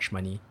spending so much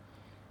money.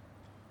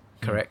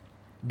 Correct?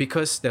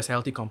 Because there's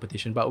healthy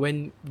competition. But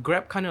when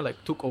Grab kind of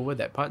like took over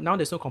that part, now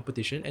there's no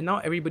competition, and now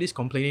everybody's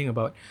complaining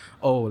about,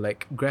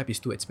 like Grab is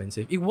too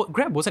expensive.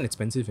 Grab wasn't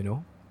expensive,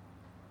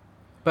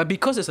 But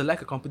because there's a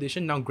lack of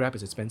competition, now Grab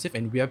is expensive,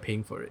 and we are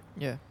paying for it.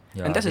 Yeah.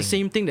 yeah, And I that's the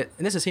think-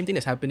 same thing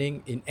that's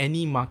happening in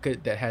any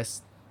market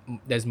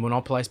that's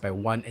monopolized by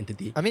one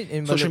entity. I mean,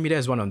 in Social media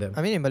is one of them.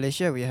 I mean, in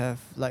Malaysia, we have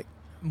like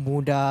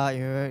Muda.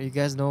 You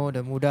guys know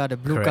the Muda, the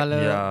blue Correct.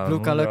 color, Yeah, blue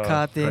color Muda,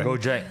 car thing.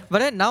 Gojek. But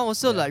then now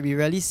also Yeah. like we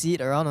rarely see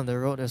it around on the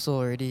road also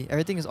already.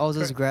 Everything is all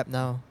just Correct. Grab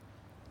now.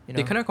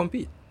 They cannot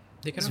compete.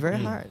 It's very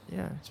hard.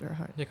 Yeah, it's very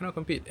hard. They cannot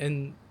compete.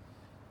 And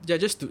yeah,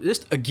 just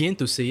again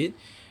to say it,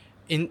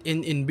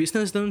 in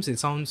business terms, it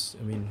sounds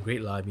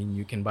great lah. I mean,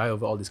 you can buy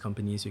over all these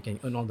companies, you can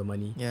earn all the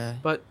money. Yeah.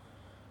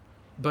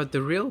 But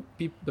the real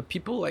the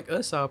people like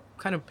us are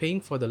kind of paying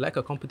for the lack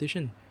of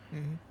competition.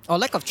 Or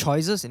lack of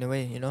choices in a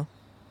way,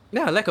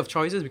 Yeah, lack of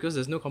choices because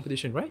there's no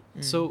competition, right?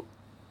 So,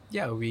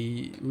 yeah,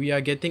 we are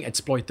getting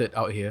exploited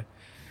out here,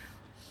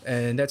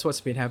 and that's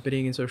what's been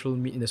happening in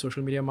the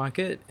social media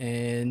market.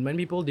 And many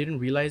people didn't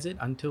realize it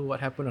until what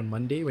happened on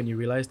Monday when you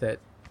realized that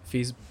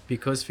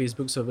because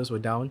Facebook servers were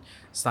down,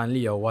 suddenly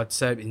your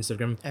WhatsApp,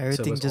 Instagram,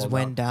 Everything servers just all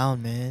went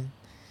down, man.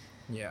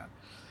 Yeah,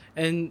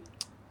 and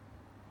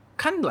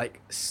kind of like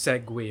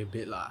segue a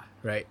bit lah,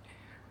 right?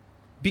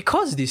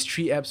 Because these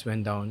three apps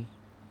went down,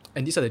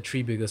 and these are the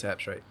three biggest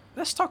apps, right?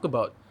 Let's talk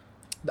about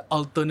the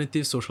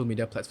alternative social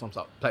media platforms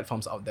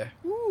out there,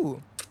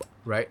 Ooh.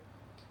 right?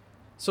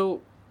 So,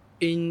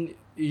 in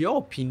your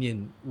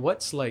opinion,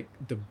 what's like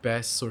the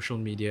best social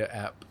media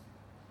app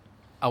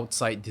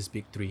outside these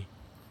big three?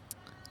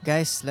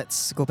 Guys,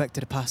 let's go back to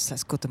the past.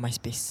 Let's go to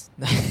MySpace.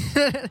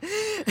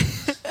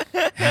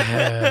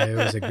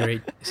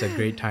 It's a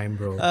great time,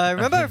 bro.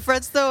 Remember when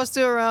Friendster was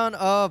still around?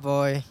 Oh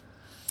boy.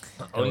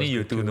 Only was you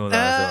good two too. know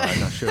lah. So I'm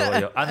not sure what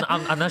you're.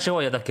 I'm not sure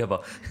what you're talking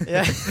about.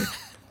 Yeah.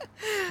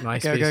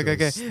 MySpace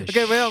okay. was the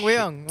Okay, Wei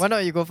Yong, why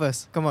not you go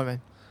first? Come on,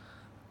 man.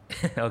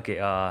 Okay.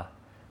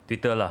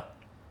 Twitter lah.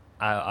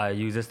 I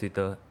uses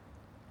Twitter.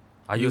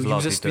 I You use a lot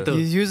of uses Twitter.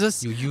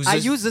 Twitter. I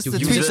uses the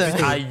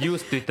Twitter. I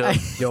use Twitter.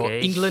 Yo,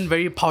 okay? England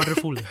very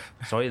powerful.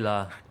 Sorry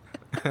lah.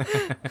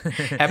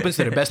 Happens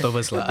to the best of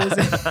us lah.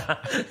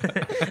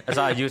 That's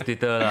why I use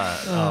Twitter lah.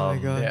 Oh my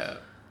god. Yeah.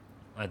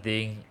 I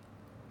think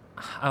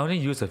I only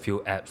use a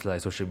few apps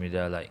like social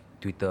media like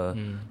Twitter,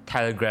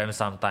 Telegram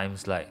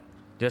sometimes like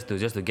just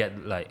to get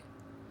like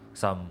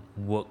some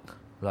work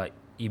like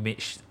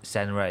image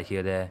sent right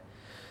here there,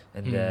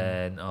 and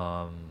then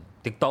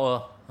TikTok lor.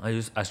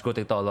 I scroll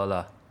TikTok a lot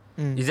lah.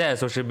 Is that a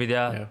social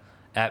media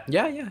app?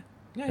 Yeah. Yeah.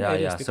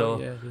 it is, So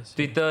TikTok, it is.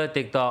 Twitter,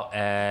 TikTok,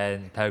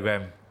 and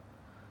Telegram.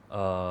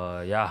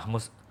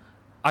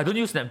 I don't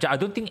use Snapchat. I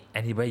don't think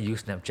anybody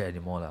use Snapchat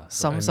anymore lah.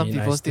 So Some I mean,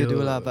 people I still do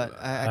still- lah, but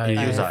I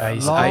use it. I've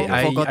I- long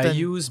I forgotten.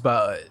 use,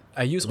 but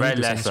I use only Very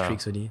to send less,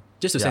 streaks only.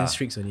 Just to Yeah. send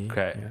streaks only.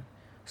 Correct. Yeah.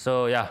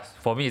 So yeah,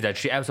 for me it's that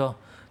three apps. So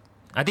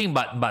I think,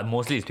 but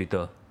mostly it's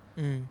Twitter.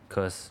 Mm.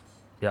 Cause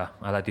yeah,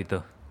 I like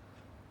Twitter.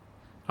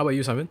 How about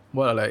you, Simon?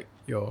 What are like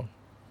your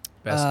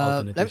best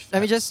alternative?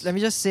 Let me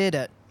apps? just say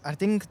that I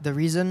think the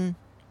reason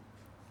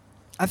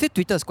I feel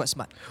Twitter is quite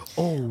smart.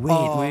 Oh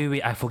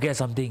wait! I forget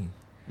something.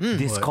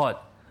 Discord.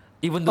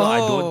 Even though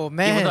Oh, even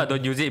man. though I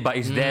don't use it, but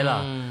it's there lah,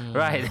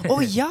 right?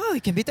 Oh yeah,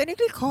 it can be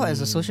technically called as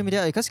a social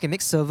media because you can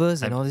make servers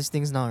and all these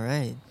things now,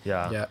 right?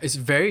 yeah. Yeah, it's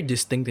very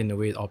distinct in the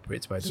way it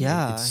operates. By the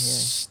Yeah, way,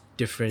 it's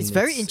different. It's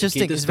very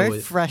interesting. caters It's very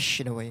to a-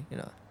 fresh in a way,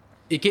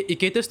 it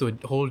caters to a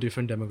whole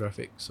different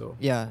demographic. So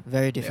Yeah,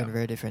 very different,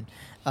 Yeah. very different.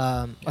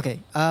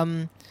 Okay.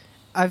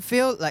 I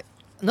feel like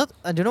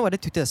I don't know whether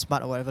Twitter is smart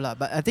or whatever lah,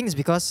 but I think it's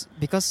because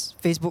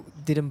Facebook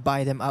didn't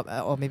buy them up,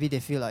 or maybe they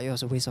feel like it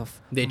was a waste of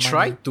they money.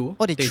 tried to.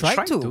 Oh, they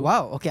tried to.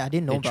 Wow. Okay, I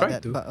didn't know They about tried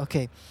that. to. But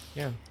okay,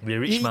 Yeah. We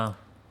rich Ye- ma.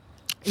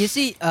 you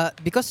see,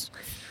 because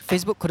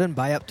Facebook couldn't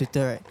buy up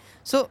Twitter, right?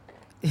 So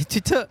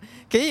Twitter,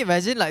 can you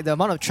imagine like the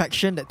amount of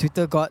traction that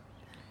Twitter got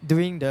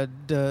during the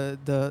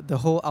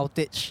whole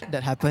outage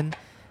that happened?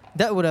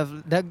 That would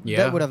have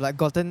Yeah. like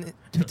gotten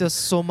Twitter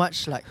so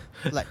much like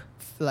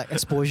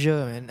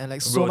exposure, man, and like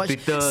so Bro, much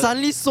Twitter-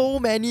 suddenly so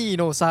many,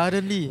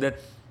 suddenly. The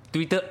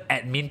Twitter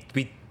admin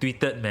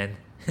tweeted man.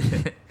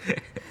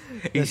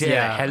 You say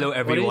Yeah. like, hello What do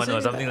you everyone or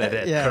say? something like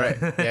that. Yeah. Correct.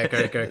 Yeah,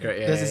 correct.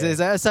 Yeah, Yes, it's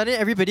like suddenly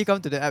everybody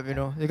come to the app,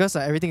 because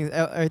like, everything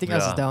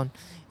else is Yeah. down,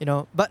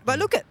 But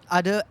look at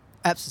other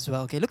apps as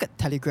well. Okay, look at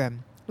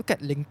Telegram, look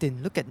at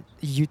LinkedIn, look at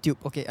YouTube.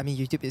 Okay, I mean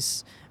YouTube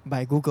is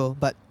by Google,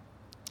 but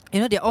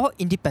they're all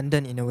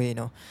independent in a way,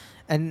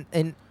 and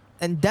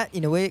that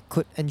in a way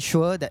could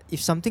ensure that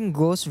if something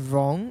goes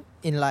wrong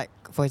in, like,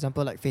 for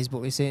example, like Facebook,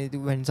 we say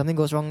when something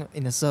goes wrong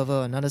in a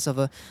server or another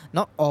server,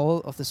 not all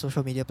of the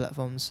social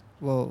platforms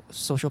will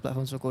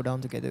go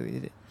down together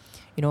with it.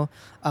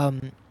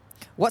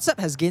 WhatsApp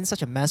has gained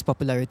such a mass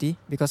popularity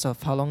because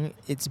of how long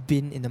it's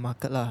been in the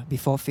market lah,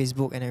 before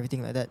Facebook and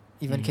everything like that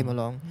even came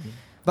along.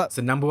 It's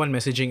the number one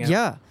messaging app.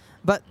 Yeah,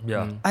 but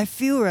Yeah. Mm. I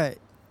feel, right,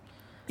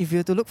 if you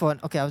were to look for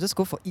I'll just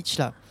go for each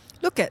lah.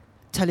 Look at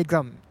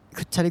Telegram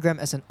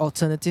as an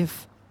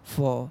alternative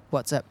for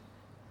WhatsApp.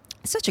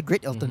 It's such a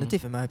great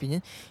alternative in my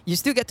opinion. You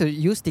still get to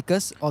use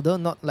stickers, although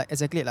not like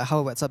exactly like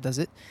how WhatsApp does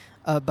it.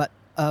 But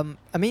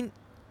I mean,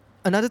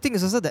 another thing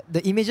is also that the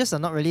images are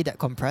not really that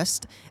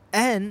compressed.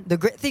 And the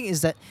great thing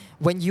is that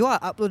when you are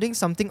uploading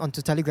something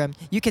onto Telegram,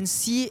 you can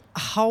see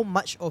how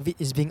much of it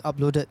is being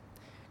uploaded.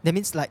 That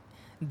means like,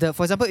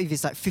 for example, if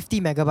it's like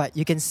 50 megabyte,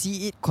 you can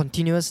see it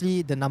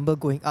continuously, the number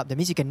going up. That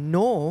means you can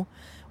know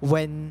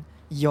when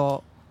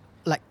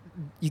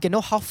you can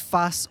know how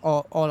fast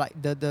or like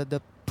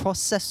the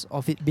process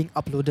of it being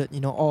uploaded,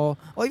 or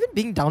even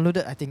being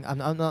downloaded. I think I'm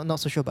not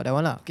so sure about that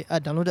one lah. Okay,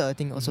 downloaded, I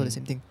think also the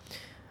same thing.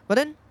 But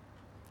then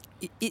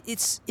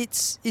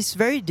it's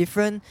very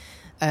different,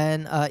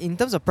 and in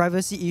terms of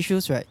privacy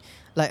issues, right?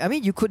 Like, I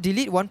mean, you could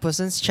delete one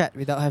person's chat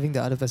without having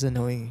the other person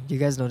knowing. You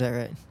guys know that,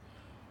 right?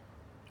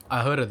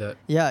 I heard of that.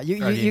 Yeah, you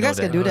didn't guys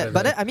know can that. do I heard that. of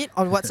But that. then, I mean,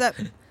 on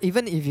WhatsApp,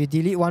 even if you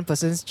delete one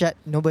person's chat,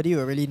 nobody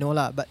will really know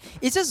lah. But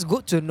it's just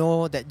good to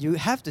know that you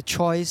have the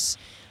choice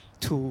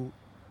to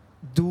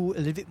do a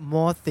little bit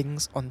more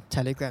things on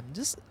Telegram.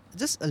 Just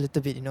a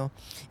little bit,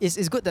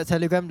 It's good that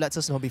Telegram lets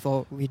us know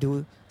before we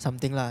do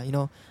something lah,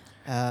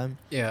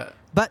 Yeah.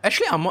 But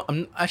Actually,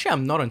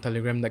 I'm not on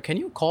Telegram. Like, can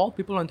you call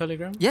people on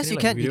Telegram? yes, you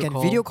like, can. You can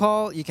video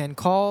call. You can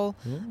call.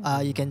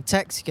 You can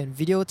text. You can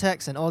video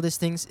text and all these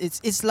things.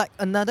 It's like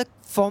another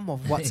form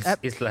of WhatsApp.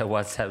 It's like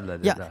WhatsApp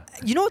like Yeah, that.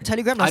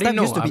 Telegram I last didn't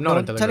time used know. to be I'm not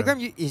on known. Telegram.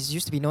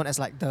 Used to be known as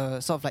like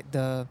the sort of like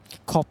the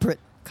corporate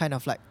kind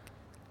of like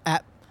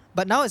app,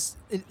 but now it's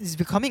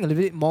becoming a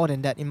little bit more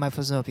than that, in my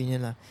personal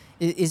opinion lah.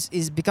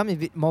 It's becoming a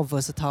bit more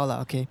versatile lah.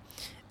 Okay,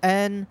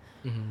 and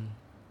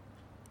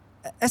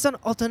as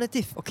an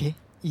alternative, okay,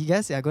 you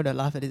guys are going to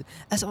laugh at it.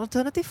 As an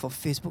alternative for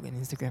Facebook and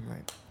Instagram,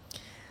 right?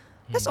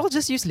 Let's all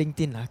just use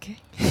LinkedIn lah. Okay.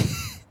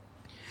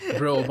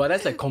 Bro, but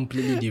that's like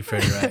completely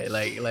different, right?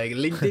 Like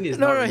LinkedIn is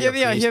No, not no, really hear a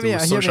me out, place hear to me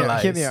out,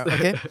 socialize. hear me out,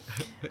 okay?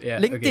 Yeah,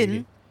 okay,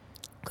 LinkedIn,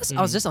 because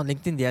I was just on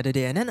LinkedIn the other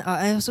day, and then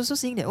I was also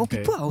seeing that Okay.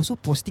 people are also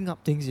posting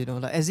up things,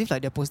 like as if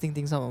like they're posting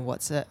things up on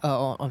WhatsApp,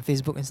 on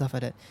Facebook and stuff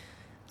like that.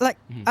 Like,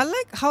 I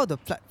like how the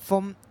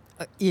platform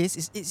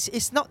is.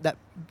 It's not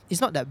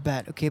that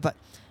bad, okay? But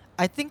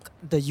I think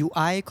the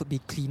UI could be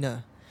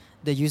cleaner,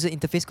 the user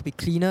interface could be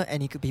cleaner,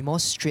 and it could be more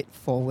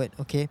straightforward,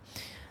 okay?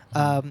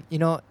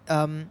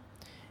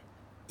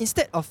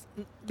 Instead of,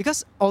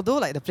 because although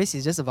like the place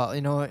is just about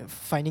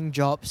finding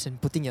jobs and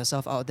putting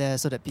yourself out there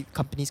so that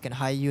companies can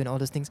hire you and all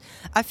those things,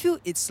 I feel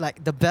it's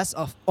like the best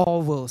of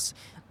all worlds.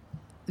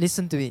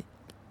 Listen to it.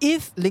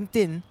 If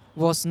LinkedIn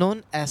was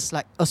known as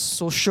like a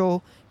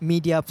social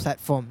media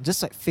platform,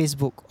 just like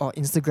Facebook or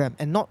Instagram,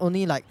 and not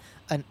only like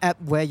an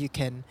app where you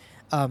can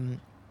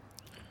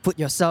put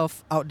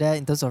yourself out there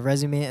in terms of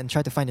resume and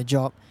try to find a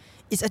job,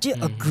 it's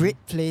actually a great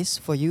place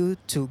for you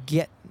to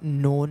get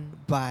known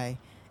by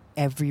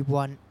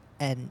everyone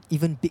and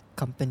even big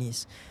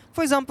companies.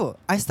 For example,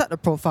 I start a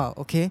profile,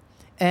 okay,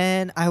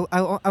 and I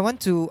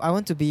want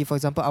to be, for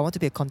example, I want to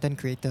be a content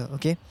creator,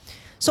 okay.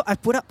 So I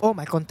put up all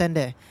my content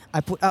there.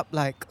 I put up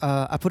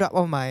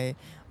all my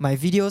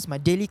videos, my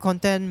daily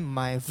content,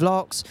 my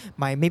vlogs,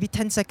 my maybe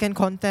 10-second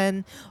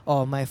content,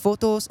 or my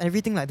photos,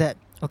 everything like that,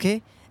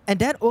 okay. And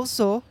then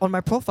also on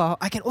my profile,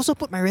 I can also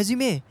put my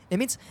resume. That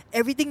means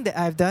everything that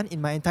I've done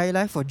in my entire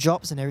life for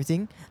jobs and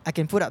everything, I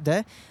can put up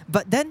there.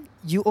 But then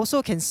you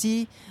also can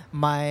see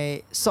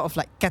my sort of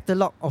like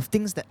catalog of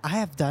things that I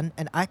have done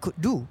and I could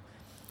do.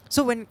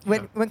 So when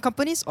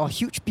companies or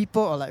huge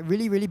people or like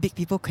really, really big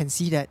people can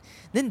see that,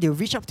 then they'll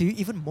reach out to you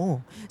even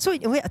more. So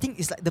in a way, I think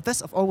it's like the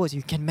best of all worlds.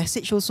 You can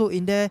message also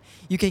in there.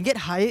 You can get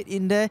hired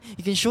in there.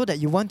 You can show that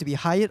you want to be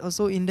hired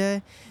also in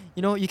there.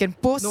 You can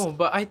post. No,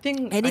 but I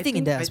think anything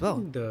in there as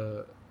well.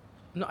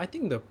 I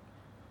think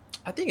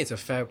it's a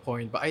fair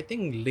point, but I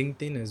think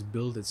LinkedIn has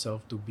built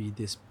itself to be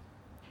this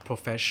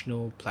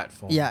professional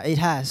platform. Yeah, it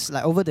has,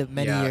 like over the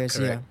many years.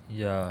 correct.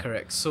 Yeah.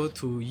 Correct. So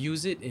to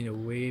use it in a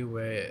way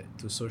where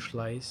to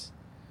socialize.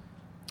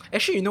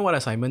 Actually, you know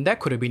what, Simon? That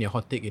could have been a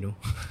hot take,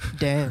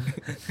 Damn.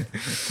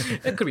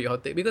 That could be a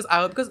hot take because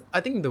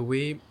I think the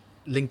way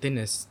LinkedIn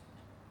has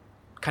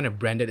kind of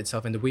branded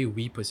itself, and the way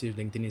we perceive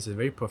LinkedIn is a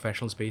very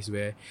professional space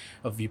where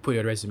you put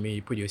your resume,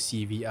 you put your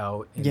CV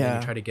out, and then Yeah.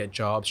 you try to get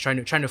jobs,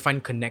 trying to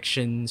find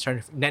connections,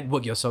 trying to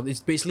network yourself. It's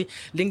basically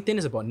LinkedIn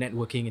is about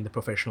networking in the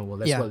professional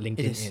world. That's Yeah, what it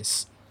LinkedIn is.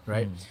 is,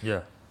 right?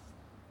 Yeah.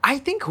 I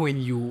think when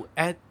you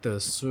add the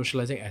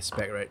socializing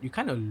aspect, right, you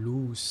kind of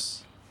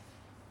lose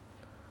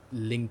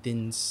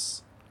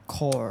LinkedIn's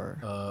Core.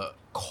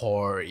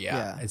 core. Yeah,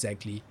 Yeah.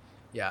 exactly.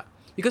 Yeah,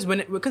 because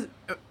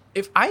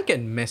if I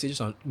get messages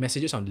on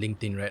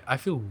LinkedIn, right, I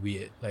feel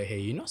weird. Like, hey,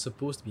 you're not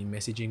supposed to be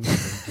messaging me on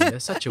LinkedIn.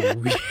 That's such a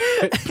weird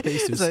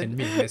place to It's like- send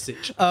me a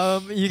message.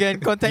 You can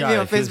contact Yeah, me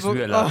on it feels Facebook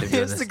weird or lah, to be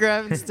honest.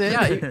 Instagram instead.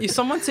 Yeah, if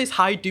someone says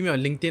hi to me on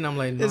LinkedIn, I'm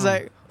like, no, It's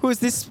like, who's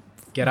this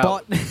get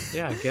bot? out.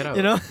 Yeah, get out.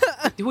 You know?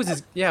 Who's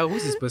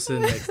this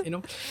person? Like, you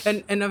know,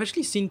 and I've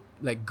actually seen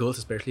like girls,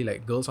 especially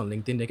like girls on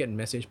LinkedIn, they get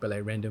messaged by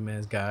like random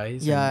ass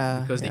guys.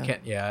 Yeah, because yeah. they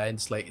can't. Yeah, and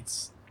it's like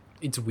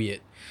it's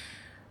weird.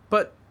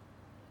 But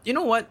you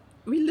know what?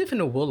 We live in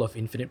a world of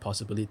infinite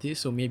possibilities,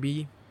 so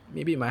maybe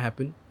it might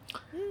happen.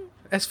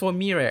 As for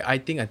me, right, I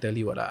think I tell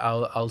you what,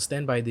 I'll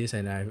stand by this,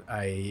 and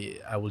I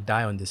will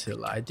die on this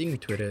hill. I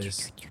think Twitter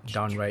is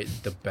downright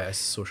the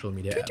best social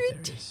media app there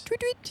is. Tweet,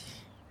 tweet.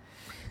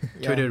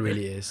 Twitter Yeah.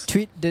 really is.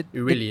 Tweet the It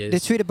really the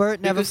is. Twitter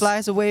bird never Because-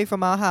 flies away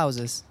from our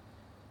houses.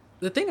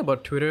 The thing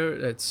about Twitter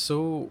that's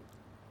so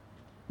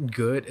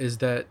good is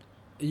that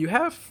you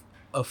have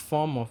a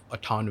form of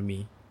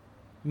autonomy,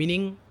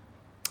 meaning,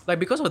 like,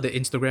 because of the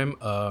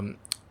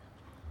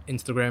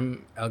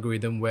Instagram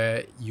algorithm,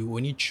 where you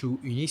only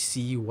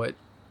see what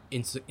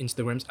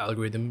Instagram's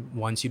algorithm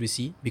wants you to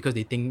see because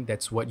they think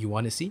that's what you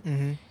want to see.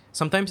 Mm-hmm.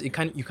 Sometimes you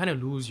kind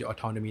of lose your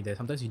autonomy there.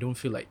 Sometimes you don't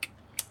feel like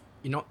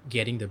you're not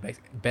getting the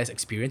best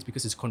experience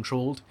because it's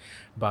controlled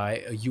by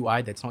a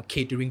UI that's not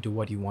catering to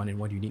what you want and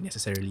what you need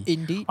necessarily.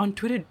 Indeed. On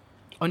Twitter,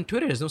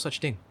 there's no such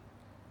thing.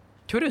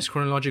 Twitter is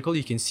chronological.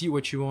 You can see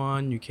what you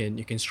want. You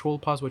can scroll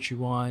past what you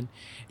want.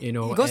 You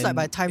know, It goes like and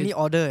by timely it-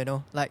 order, you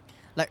know. Like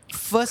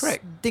first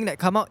Correct. thing that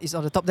come out is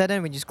on the top there,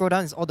 then when you scroll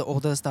down it's all the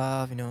older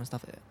stuff, you know,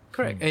 stuff like that.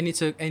 Correct, and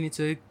it's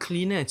a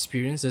cleaner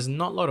experience. There's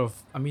not a lot of.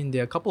 I mean,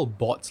 there are a couple of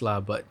bots lah,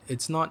 but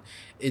it's not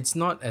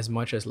as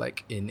much as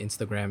like in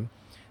Instagram.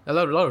 A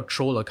lot of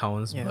troll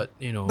accounts, Yeah. but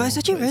you know. But it's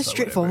actually very like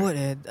straightforward.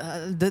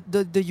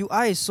 The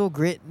UI is so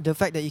great. The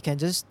fact that you can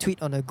just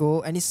tweet on the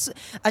go, and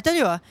I tell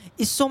you,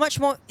 it's so much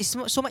more. It's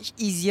so much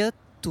easier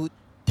to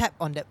tap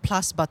on that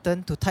plus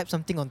button to type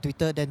something on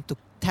Twitter than to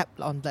tap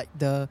on like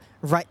the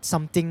write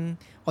something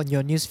on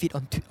your newsfeed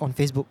on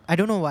Facebook. I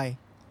don't know why.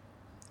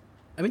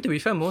 I mean, to be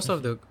fair, most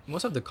of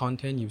the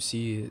content you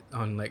see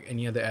on like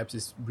any other apps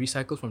is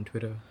recycled from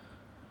Twitter.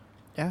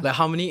 Yeah. Like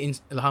how many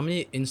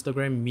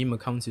Instagram meme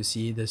accounts you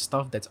see, the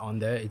stuff that's on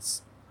there,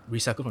 it's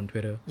recycled from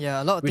Twitter.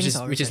 Yeah, a lot of Which things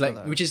is are which is recycled,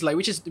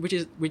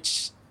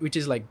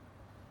 like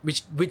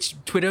which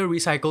Twitter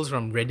recycles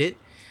from Reddit,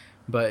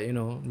 but you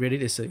know Reddit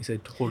is a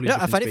totally You know,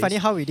 I different find it space. funny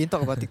how we didn't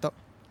talk about TikTok.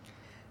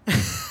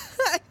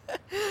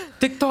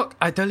 TikTok,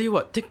 I tell you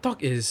what,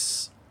 TikTok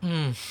is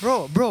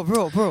Bro,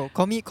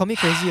 call me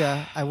crazy.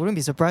 I wouldn't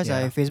be surprised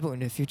Yeah. if Facebook in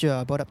the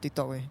future bought up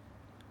TikTok.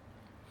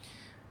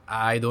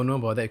 I don't know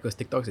about that because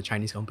TikTok is a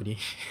Chinese company.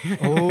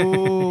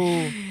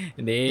 Oh.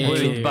 They Yeah,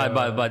 true.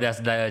 But there's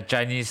like a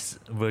Chinese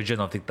version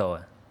of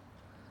TikTok.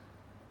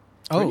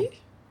 Oh. Really?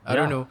 I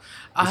don't Yeah. know.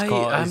 It's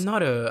called- I'm it's-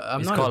 not a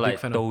It's not called a big like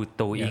fan of.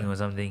 Douyin Yeah. or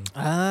something.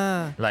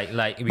 Ah. Like we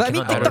But I mean, cannot I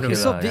don't TikTok know is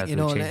that. so lah, big, have you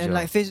to know, change and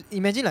your- like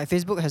imagine like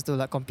Facebook has to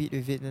like compete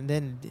with it, and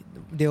then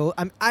they'll.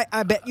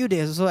 I bet you they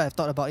also have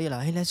thought about it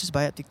like, hey, let's just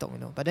buy up TikTok, you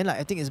know. But then like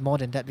I think it's more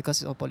than that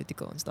because it's all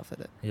political and stuff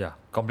like that. Yeah,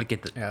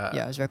 complicated.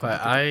 Yeah, it's very But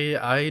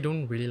complicated. I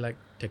don't really like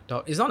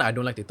TikTok. It's not that I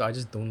don't like TikTok. I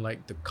just don't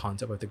like the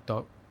concept of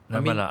TikTok. No,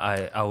 I mean,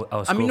 I'll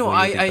I mean, no, scroll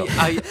for you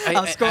TikTok.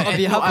 I'll scroll on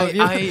behalf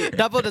of you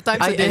double the times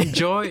I a day.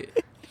 enjoy.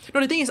 No,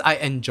 the thing is, I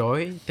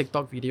enjoy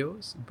TikTok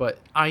videos, but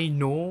I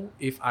know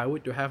if I were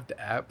to have the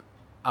app,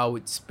 I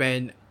would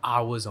spend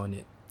hours on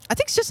it. I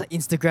think it's just like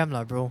Instagram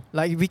lah, bro.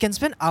 Like we can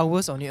spend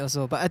hours on it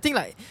also. But I think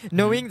like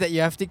knowing that you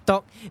have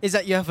TikTok is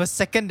that you have a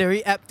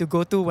secondary app to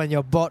go to when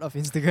you're bored of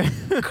Instagram.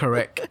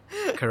 Correct,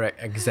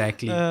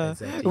 exactly.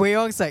 Wei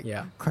Yong's like,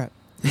 Yeah. crap.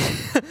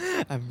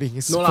 I'm being No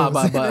exposed.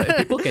 lah, but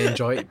people can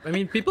enjoy it. I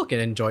mean, people can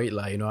enjoy it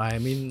lah. You know, I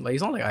mean, like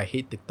it's not like I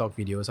hate TikTok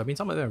videos. I mean,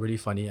 some of them are really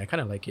funny. I kind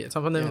of like it.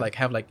 Some of them Yeah. like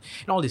have like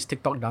all this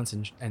TikTok dance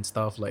and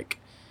stuff. Like,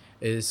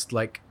 is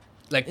like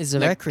It's a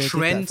very creative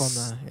trends,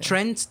 platform lah,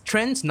 yeah.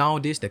 trends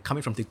nowadays they're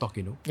coming from TikTok.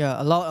 You know,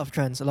 Yeah, a lot of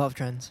trends. a Yeah.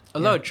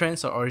 lot of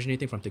trends are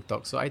originating from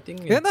TikTok. So I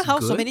think Remember it's how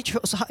so good. many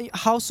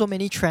how so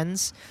many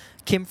trends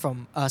came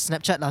from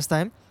Snapchat last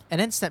time, and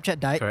then Snapchat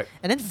died, Correct.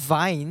 and then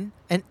Vine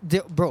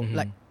Mhm.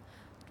 like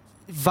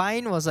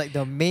Vine was like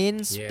the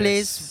main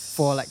place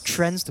for like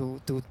trends to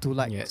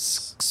like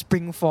Yes.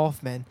 spring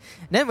forth, man.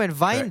 Then when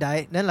Vine Correct.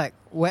 died, then like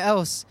where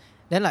else?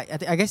 Then like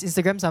I guess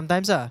Instagram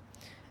sometimes and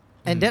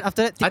Mhm. then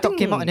after that I TikTok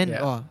came out, and then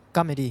think, yeah.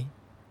 comedy.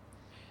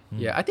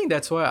 Yeah, I think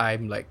that's why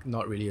I'm like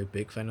not really a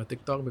big fan of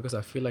TikTok because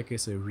I feel like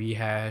it's a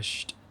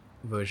rehashed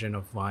version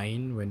of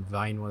Vine when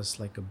Vine was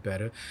like a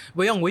better.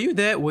 Wei Young, were you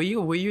there? Were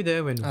you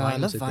there when Vine I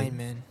love was a Vine, thing?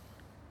 man.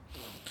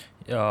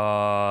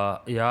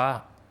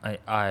 Yeah.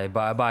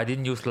 But I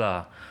didn't use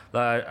lah.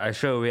 Like I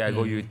straight away I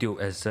go YouTube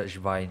and search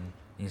Vine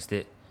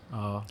instead.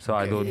 So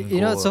I don't.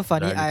 You know, it's so go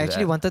funny. directly I to the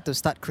actually app. wanted to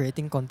start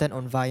creating content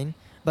on Vine,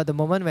 but the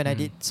moment when I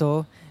did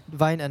so,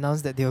 Vine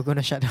announced that they were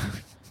gonna shut down.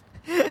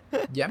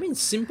 Yeah, I mean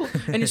simple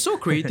and it's so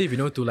creative,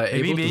 to like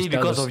able Maybe to tell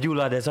because the of you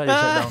lah. That's why they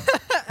shut down.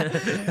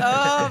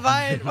 Oh,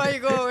 Vine, why you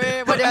go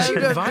away? What did I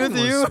Actually, do Vine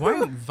to you?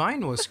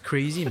 Vine was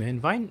crazy, man.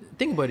 Vine,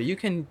 think about it. You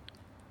can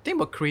think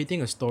about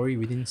creating a story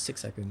within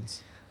 6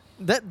 seconds.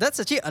 That's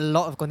actually a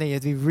lot of content. You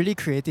have to be really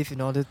creative in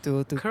order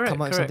to Correct,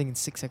 come up with correct. something in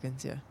 6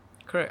 seconds. Yeah.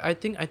 Correct. I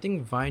think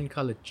Vine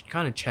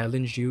kind of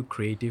challenged you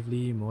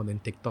creatively more than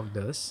TikTok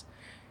does.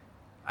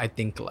 I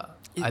think lah.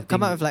 I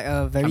Come think- up with like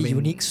a very mean-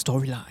 unique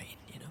storyline.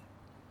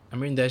 I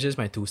mean, that's just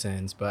my 2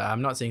 cents, but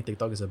I'm not saying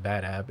TikTok is a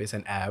bad app. It's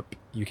an app.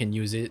 You can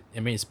use it. I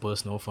mean, it's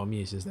personal for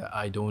me. It's just that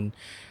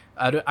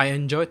I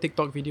enjoy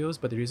TikTok videos,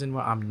 but the reason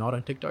why I'm not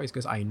on TikTok is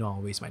because I know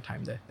I'll waste my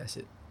time there. That's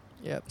it.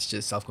 Yep. It's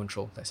just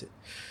self-control. That's it.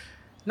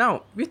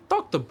 Now, we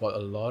talked about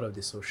a lot of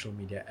the social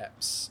media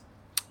apps.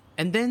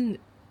 And then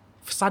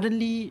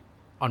suddenly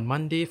on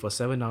Monday for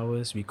 7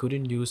 hours, we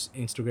couldn't use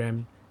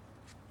Instagram,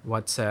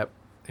 WhatsApp,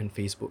 and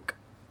Facebook.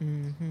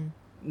 Mm-hmm.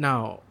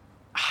 Now,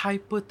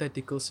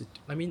 hypothetical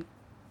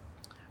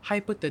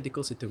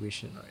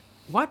situation, right?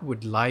 What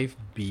would life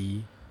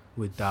be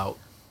without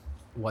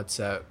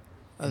WhatsApp,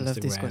 I love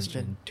this Instagram, question.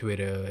 and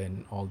Twitter,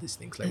 and all these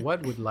things? Like,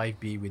 what would life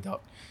be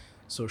without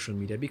social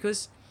media?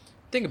 Because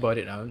think about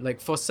it now.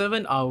 Like, for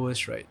 7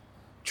 hours, right,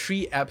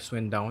 3 apps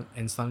went down,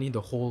 and suddenly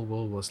the whole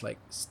world was like,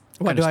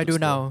 What kinda do I stood do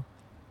still. now?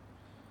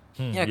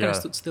 Yeah, kind of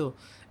stood still,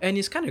 and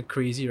it's kind of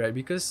crazy, right?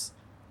 Because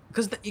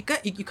you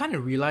kind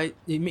of realize,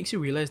 it makes you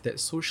realize that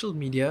social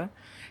media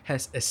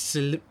has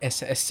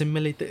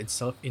assimilated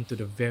itself into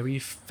the very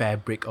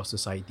fabric of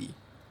society.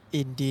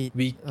 Indeed.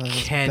 We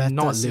That's cannot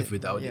better live said.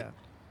 without it. Yeah.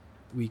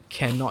 We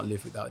cannot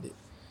live without it.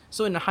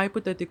 So in a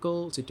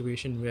hypothetical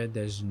situation where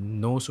there's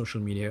no social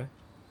media,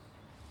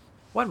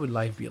 what would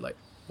life be like?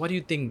 What do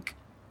you think?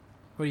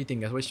 What do you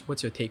think, guys?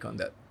 What's your take on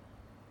that?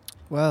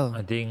 Well,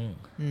 I think.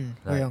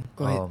 Wei Yong,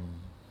 go ahead.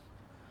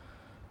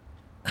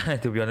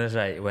 To be honest,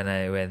 right,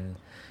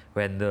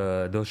 when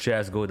those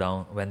shares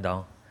went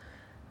down,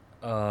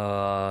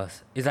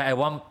 it's like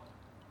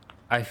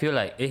I feel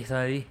like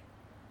suddenly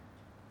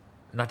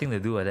nothing to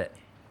do with that.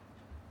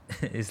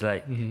 It's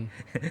like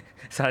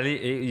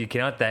suddenly you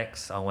cannot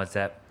text on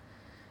WhatsApp,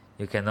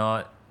 you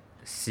cannot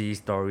see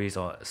stories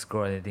or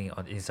scroll anything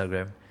on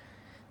Instagram.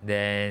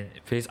 Then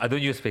I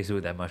don't use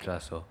Facebook that much lah,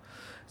 so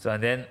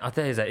and then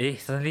after that it's like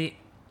suddenly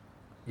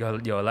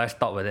your life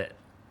stopped with it.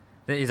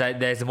 Then it's like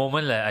there's a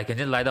moment like I can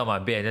just lie down on my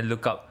bed and then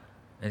look up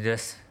and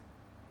just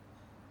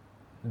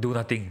do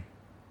nothing.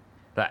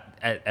 Like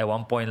at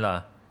one point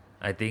lah,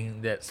 I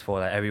think that's for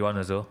like everyone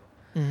also.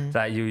 Mhm. It's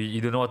like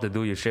you don't know what to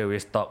do, you straight away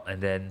stop,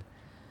 and then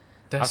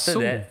That's After so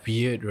that-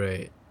 weird,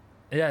 right?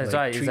 yeah, that's Like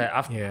right. It's treat- like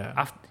after,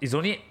 yeah. it's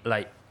only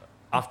like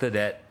after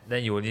that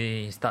then you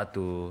only start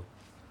to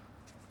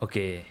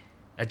actually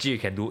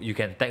you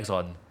can text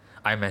on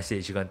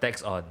iMessage, you can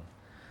text on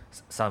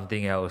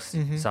something else,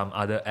 some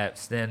other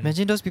apps. Then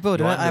Imagine those people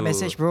who you don't have want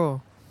to- iMessage,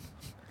 bro.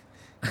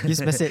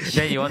 Use message.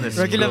 then you want to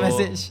Regular scroll-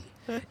 message.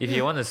 If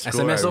you want to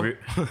scroll SMS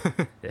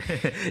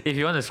if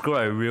you want to scroll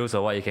at reels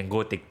or what, you can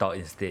go TikTok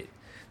instead.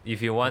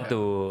 If you want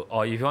to,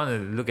 or if you want to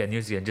look at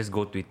news, you can just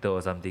go Twitter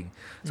or something.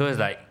 So it's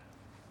like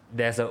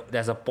there's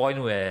a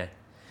point where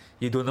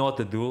you don't know what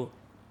to do,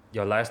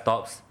 your life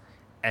stops,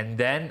 and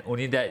then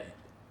only that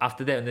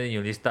after that, and then you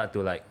only start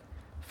to like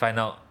find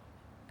out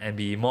and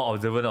be more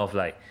observant of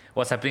like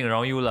what's happening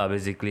around you lah.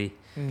 Basically,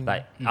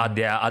 like are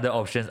there other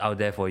options out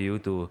there for you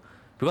to,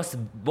 because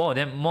more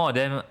of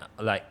them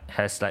like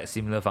has like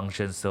similar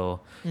functions,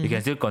 so you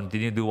can still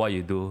continue do what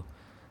you do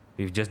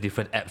with just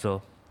different apps.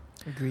 So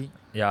Agreed.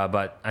 yeah,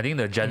 but I think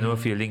the general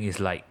feeling is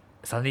like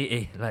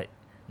suddenly like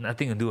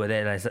nothing to do with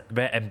that, like it's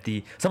very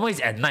empty. Somehow it's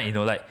at night,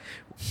 like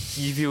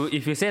if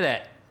you say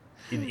that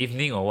in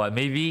evening or what,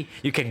 maybe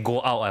you can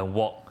go out and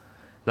walk,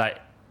 like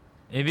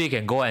maybe you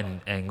can go and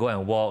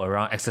walk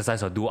around,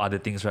 exercise or do other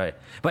things, right?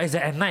 But it's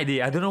at night,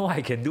 I don't know what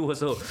I can do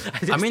also.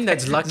 I mean,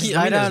 that's lucky. Just I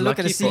lie mean, that's down, look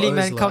at lucky the ceiling, for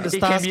us, man, count lah. the it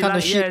can stars, be count the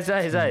like, shit.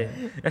 yeah,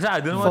 that's why I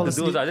don't know Fall what to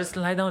do, asleep. so I just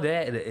lie down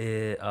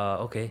there.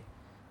 Okay,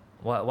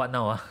 what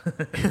now?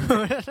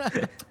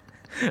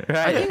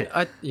 Right?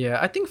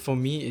 I think for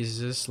me it's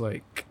just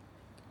like,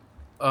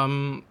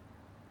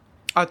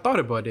 I thought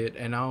about it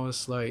and I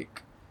was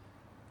like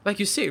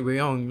you said, Wei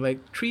Yong, like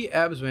 3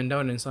 apps went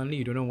down and suddenly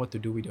you don't know what to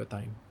do with your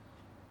time.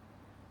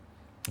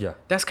 Yeah.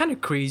 That's kind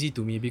of crazy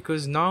to me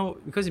because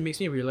it makes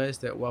me realize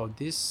that wow,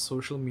 these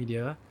social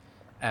media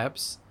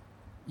apps,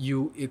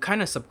 it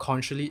kind of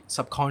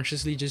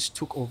subconsciously just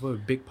took over a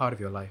big part of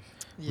your life.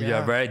 We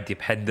are very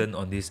dependent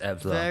on these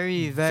apps.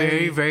 very, Very,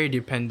 very, very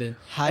dependent.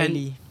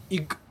 highly.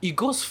 And it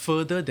goes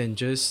further than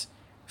just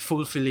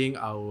fulfilling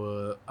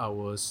our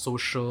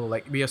social,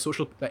 like we are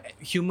social, like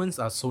humans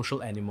are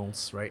social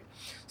animals, right?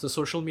 So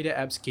social media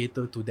apps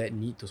cater to that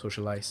need to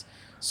socialize.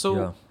 So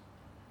Yeah.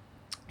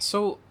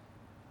 so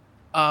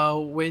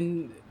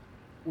when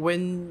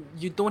when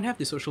you don't have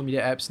the social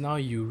media apps now,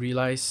 you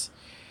realize,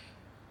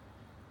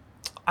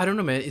 I don't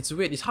know, man. It's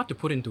weird. It's hard to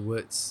put into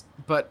words.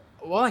 But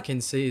all I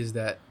can say is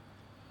that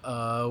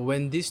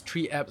when these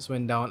three apps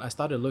went down, I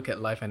started to look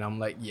at life and I'm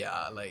like,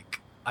 yeah, like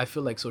I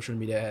feel like social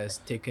media has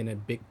taken a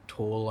big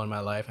toll on my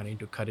life. I need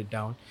to cut it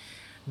down.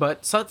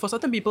 But for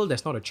certain people,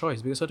 that's not a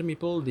choice because certain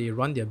people, they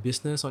run their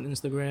business on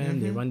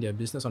Instagram, they run their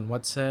business on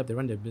WhatsApp, they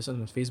run their business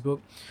on Facebook,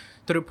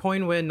 to the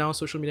point where now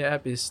social media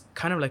app is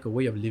kind of like a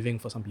way of living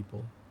for some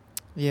people,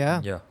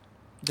 Yeah. Yeah.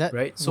 That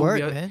right? So word,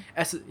 we are, man.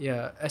 as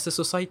a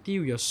society,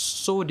 we are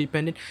so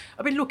dependent.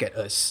 I mean, look at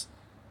us.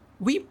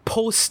 We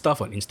post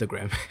stuff on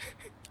Instagram,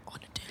 On a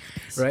daily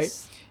basis. right?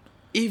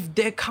 If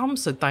there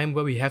comes a time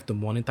where we have to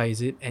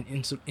monetize it and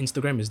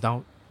Instagram is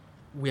down,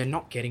 we are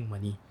not getting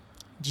money.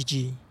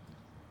 GG.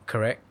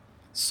 Correct.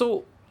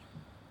 So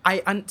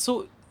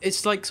so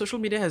it's like social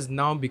media has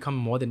now become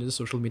more than just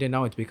social media.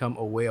 Now it's become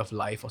a way of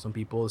life for some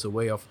people. It's a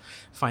way of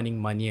finding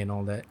money and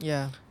all that.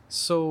 Yeah.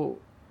 So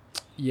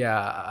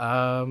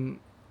yeah,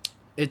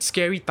 it's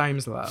scary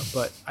times lah.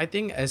 But I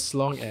think as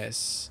long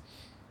as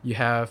you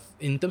have,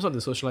 in terms of the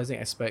socializing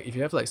aspect, if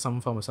you have like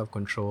some form of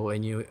self-control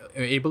and you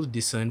are able to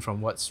discern from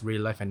what's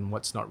real life and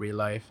what's not real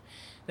life,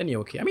 then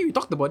you're okay. I mean, we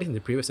talked about it in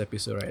the previous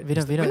episode, right?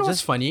 Vina, You know what's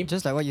just funny?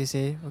 Just like what you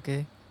say,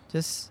 okay?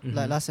 Just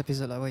like last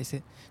episode, like what you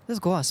said.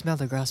 Just go out, smell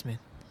the grass, man.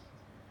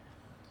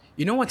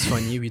 You know what's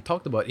funny? We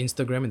talked about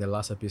Instagram in the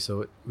last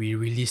episode. We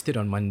released it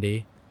on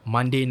Monday.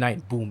 Monday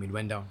night, boom, it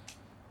went down.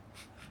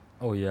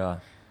 Oh yeah.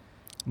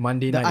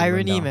 Monday The night. it went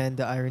irony, down, man,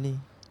 the irony.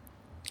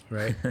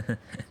 Right?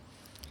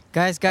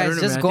 Guys, I don't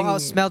know, just man. I go think-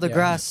 out, smell the yeah.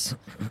 grass,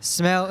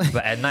 smell,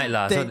 But at night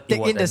lah. So take, it take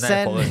was in the at night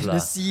sand, for us lah. the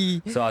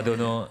sea. So I don't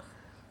know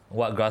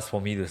what grass for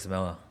me to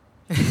smell lah.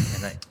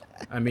 At night.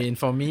 I mean,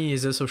 for me,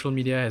 is that social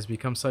media has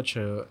become such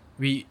a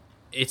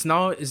It's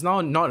now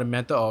not a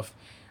matter of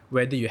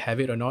whether you have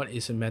it or not.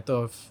 It's a matter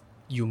of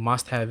you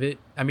must have it.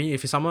 I mean,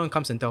 if someone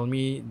comes and tell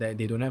me that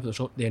they don't have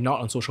they're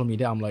not on social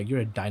media, I'm like, you're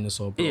a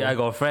dinosaur, bro. Hey, I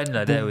got a friend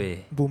like that Boom.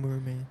 way. Boomer,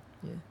 man.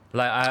 Yeah.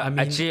 Like I, I mean,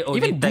 actually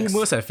only even text.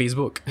 boomers have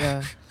Facebook.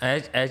 Yeah.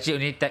 I actually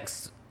only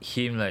text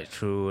him like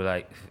through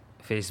like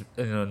Facebook.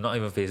 No, not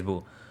even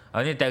Facebook. I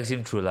only text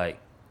him through like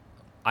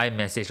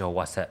iMessage or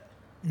WhatsApp.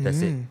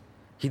 That's it.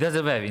 He doesn't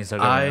even have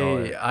Instagram at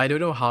all. I don't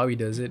know how he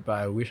does it, but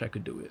I wish I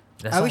could do it.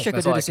 That's I all. wish I could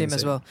that's do all the I can same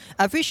as say. well.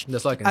 I wish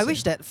That's all I can I say.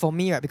 wish that for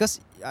me, right? Because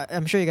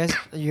I'm sure you guys,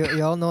 you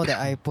all know that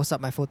I post up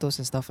my photos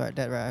and stuff like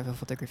that, right? I have a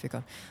photography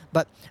account.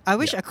 But I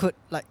wish Yeah. I could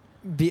like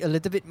be a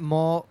little bit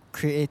more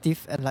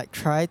creative and like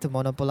try to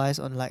monopolize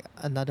on like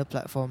another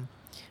platform.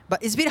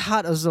 But it's a bit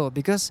hard also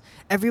because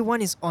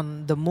everyone is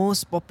on the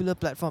most popular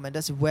platform and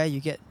that's where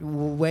you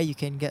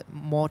can get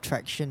more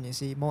traction, you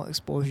see, more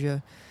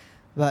exposure.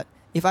 But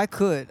if I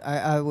could,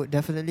 I would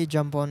definitely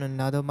jump on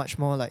another much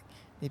more like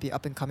maybe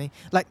up and coming.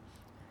 Like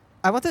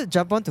I wanted to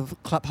jump on to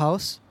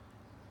Clubhouse.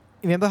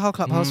 Remember how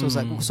Clubhouse was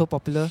like Mm. so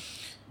popular?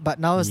 But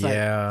now it's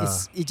Yeah.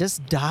 like it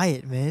just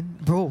died, man.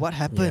 Bro, what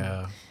happened?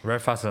 Yeah. Very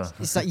fast.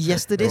 It's like It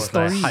yesterday's was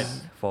like story. hype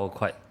for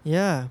quite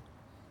Yeah.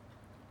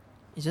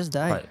 It just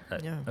died.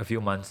 like Yeah. a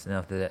few months, and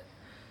after that,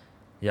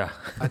 yeah.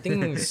 I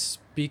think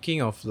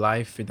speaking of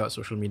life without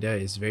social media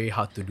is very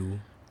hard to do,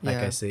 like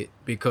Yeah. I said,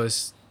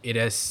 because it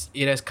has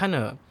kind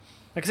of,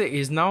 like I said,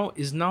 is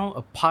now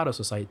a part of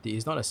society.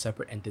 It's not a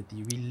separate entity.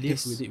 We live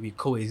Yes. with it. We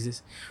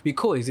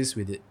coexist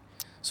with it.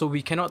 So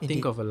we cannot think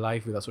Indeed. of a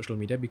life without social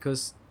media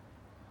because,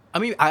 I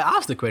mean, I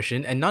asked the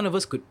question and none of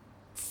us could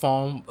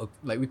form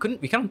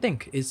we can't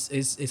think. It's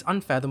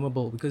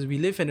unfathomable because we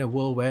live in a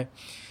world where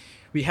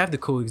we have to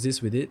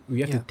coexist with it.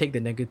 We have to Yeah. take the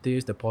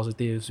negatives, the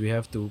positives. We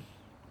have to,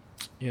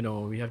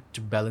 we have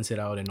to balance it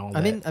out and all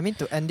I that. mean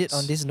to end it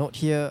on this note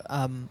here,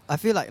 I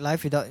feel like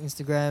life without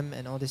Instagram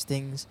and all these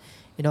things,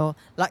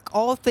 like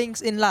all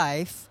things in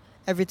life,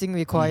 everything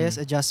requires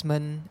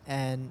adjustment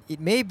and it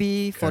may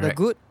be for the Correct.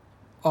 good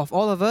of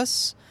all of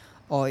us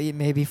or it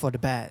may be for the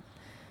bad.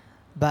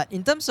 But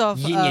in terms of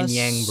Yin and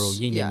yang, bro.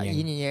 Yin and yang.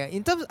 yin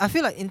and yang. I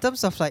feel like in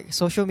terms of like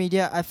social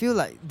media, I feel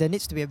like there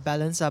needs to be a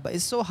balance, but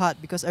it's so hard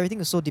because everything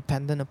is so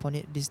dependent upon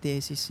it these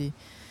days, you see.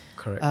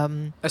 Correct.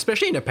 Um,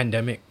 Especially in the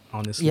pandemic,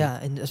 honestly. yeah,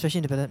 and especially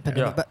in the pandemic.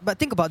 Yeah. But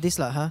think about this,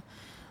 lah, huh?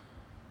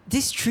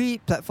 These three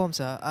platforms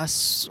are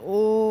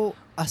so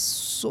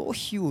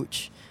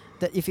huge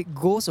that if it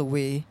goes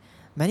away,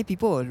 many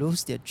people will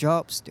lose their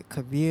jobs, their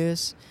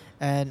careers,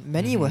 and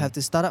many will Mhm. have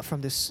to start up from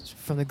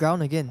the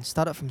ground again,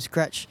 start up from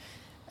scratch.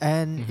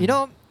 And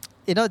Mhm.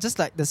 just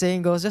like the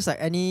saying goes, just like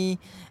any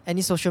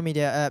social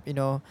media app,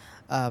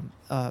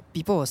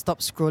 people will stop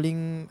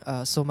scrolling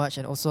so much,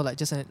 and also like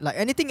just like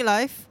anything in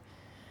life.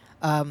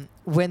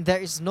 When there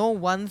is no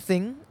one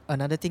thing,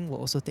 another thing will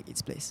also take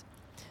its place.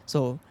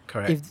 So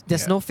Correct. if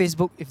there's no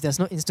Facebook, if there's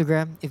no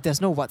Instagram, if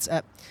there's no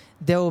WhatsApp,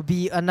 there will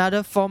be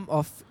another form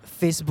of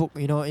Facebook.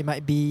 It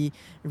might be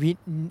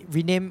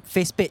rename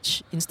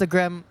FacePage.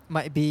 Instagram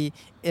might be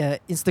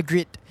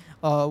Instagrid.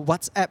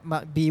 WhatsApp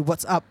might be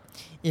WhatsApp.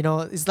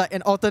 It's like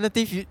an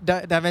alternative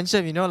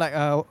dimension. Like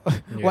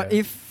what Yeah.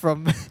 if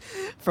from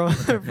from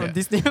Yeah.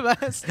 Disney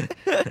Plus.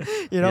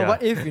 Yeah.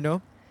 What if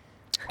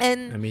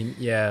And I mean,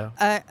 yeah.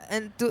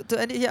 and to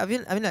end it here, I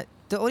mean like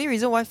the only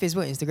reason why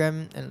Facebook,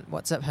 Instagram, and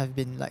WhatsApp have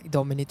been like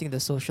dominating the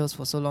socials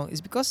for so long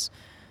is because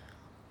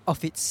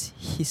of its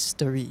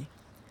history.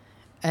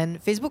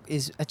 And Facebook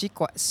is actually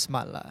quite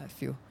smart lah, I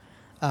feel,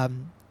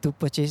 to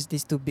purchase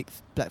these two big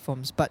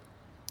platforms. But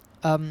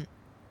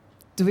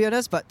to be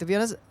honest,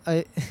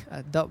 I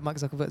doubt Mark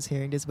Zuckerberg's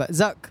hearing this. But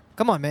Zuck,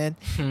 come on, man,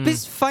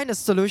 please find a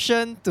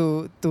solution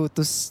so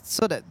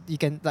that you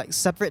can like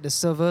separate the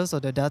servers or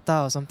the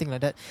data or something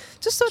like that.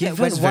 Just so Give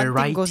that when us one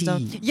thing goes down,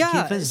 variety.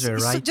 yeah, Give us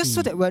just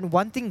so variety. that when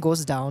one thing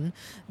goes down,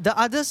 the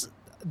others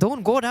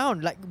don't go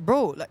down. Like,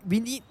 bro, like we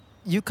need.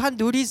 You can't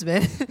do this,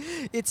 man.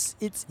 It's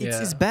Yeah.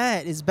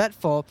 bad. It's bad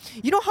for,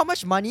 you know how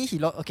much money he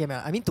lost. Okay,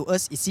 man. I mean, to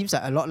us it seems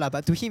like a lot lah,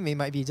 but to him it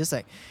might be just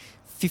like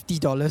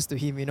 $50 to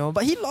him, you know.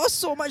 But he lost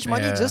so much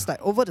money Yeah. just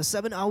like over the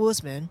 7 hours,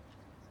 man.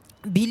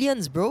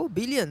 Billions, bro,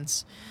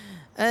 billions.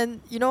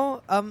 And you know,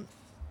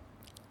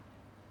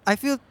 I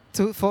feel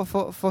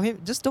for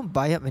him, just don't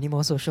buy up any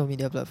more social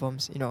media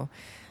platforms. You know,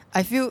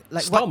 I feel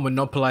like Stop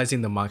monopolizing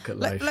the market.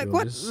 like Phil.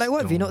 what Just like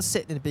what don't. Vinod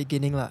said in the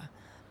beginning lah.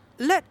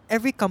 Let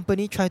every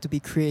company try to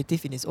be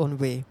creative in its own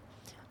way.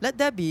 Let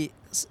there be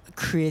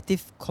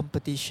creative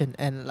competition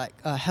and like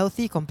a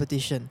healthy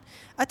competition.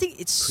 I think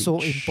it's so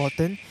Preach.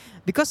 important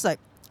because like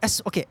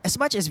as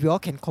much as we all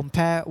can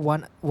compare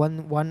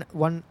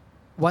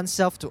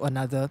oneself to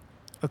another,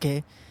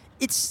 okay,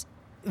 it's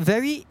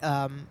very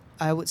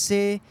I would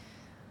say,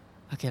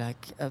 okay,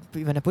 like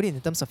when I put it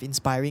in terms of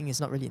inspiring, it's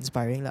not really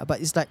inspiring lah,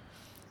 but it's like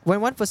when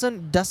one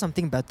person does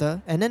something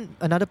better and then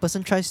another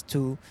person tries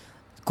to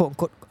quote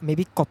unquote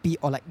maybe copy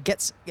or like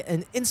gets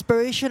an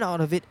inspiration out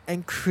of it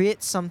and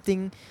create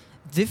something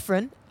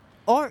different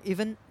or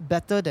even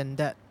better than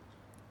that.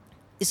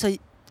 It's a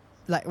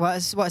like what I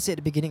said at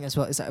the beginning as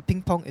well. It's like a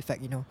ping pong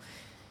effect, you know.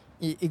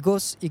 It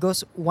goes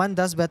one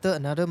does better,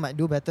 another might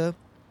do better.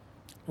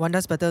 One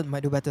does better,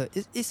 might do better.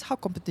 It's how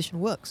competition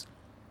works.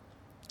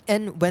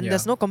 And when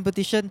there's Yeah. no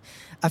competition,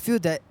 I feel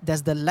that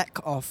there's the lack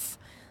of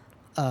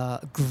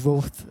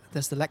growth.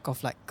 There's the lack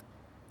of like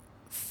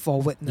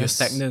forwardness. You're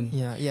stagnant.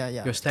 Yeah.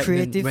 You're stagnant.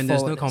 Creative When there's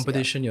no forwardness,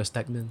 competition, you're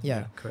stagnant.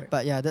 Yeah. Correct.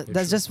 But yeah, You're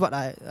that's true. just what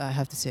I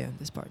have to say on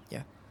this part.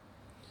 Yeah.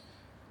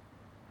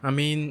 I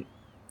mean,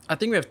 I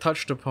think we have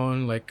touched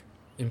upon like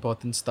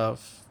important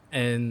stuff,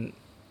 and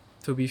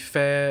to be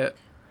fair,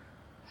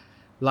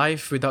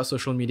 life without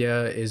social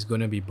media is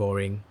gonna be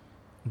boring.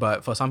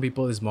 But for some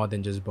people, it's more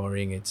than just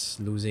boring. It's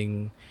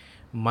losing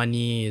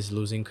money, is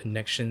losing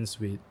connections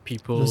with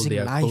people Losing they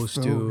are life, close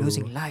bro. to.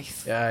 Losing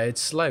life. Yeah,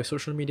 it's life.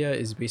 Social media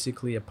is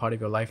basically a part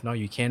of your life now.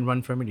 You can't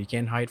run from it. You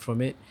can't hide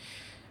from it.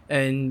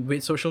 And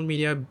with social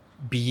media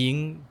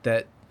being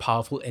that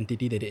powerful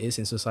entity that it is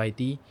in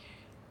society,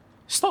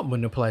 stop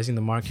monopolizing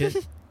the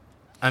market.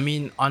 I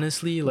mean,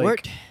 honestly, like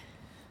Word.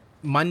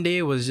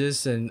 Monday was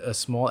just a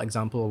small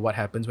example of what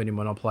happens when you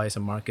monopolize a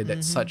market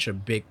that's Mhm. such a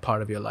big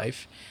part of your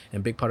life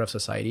and big part of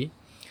society.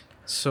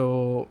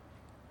 So,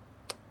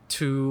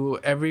 to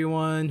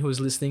everyone who's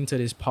listening to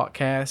this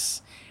podcast,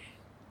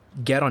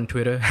 get on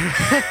Twitter.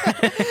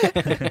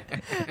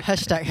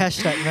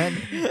 hashtag, man.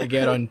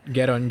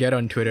 get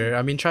on Twitter.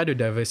 I mean, try to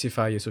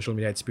diversify your social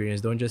media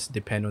experience. Don't just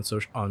depend on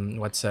on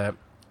WhatsApp,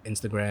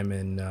 Instagram,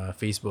 and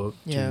Facebook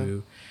Yeah.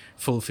 to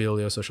fulfill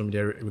your social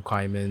media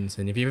requirements.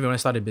 And if you want to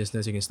start a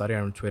business, you can start it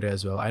on Twitter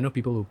as well. I know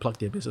people who plug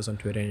their business on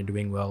Twitter and are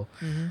doing well.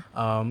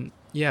 Mm-hmm.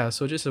 Yeah.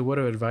 So just a word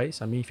of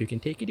advice. I mean, if you can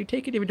take it, you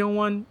take it. If you don't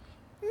want,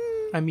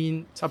 I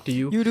mean, it's up to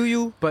you. You do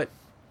you. But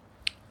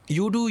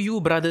you do you,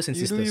 brothers and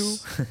You do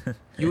sisters.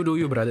 You do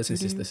you, brothers and You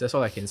do you. sisters. That's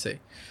all I can say.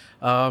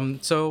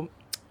 So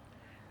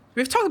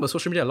we've talked about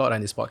social media a lot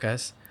on this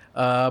podcast.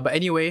 But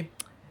anyway,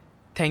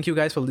 thank you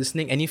guys for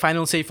listening. Any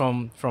final say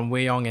from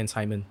Wei Yong and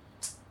Simon?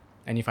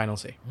 Any final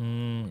say?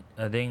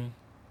 I think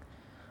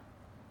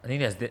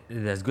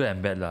there's good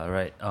and bad lah,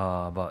 right?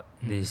 About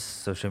this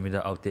social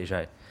media outage,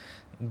 right?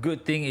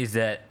 Good thing is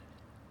that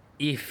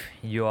if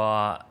you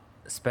are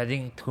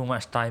spending too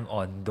much time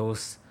on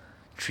those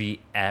 3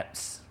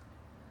 apps,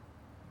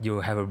 you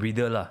have a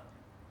breather lah.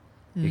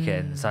 You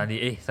can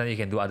suddenly you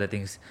can do other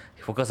things,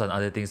 focus on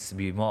other things,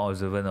 be more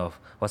observant of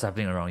what's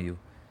happening around you.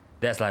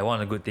 That's like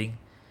one of the good thing.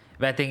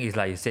 Bad thing is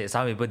like you said,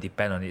 some people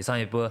depend on it. Some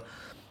people,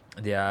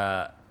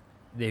 their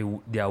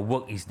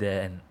work is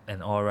there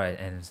and all right,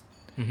 and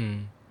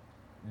Mm-hmm.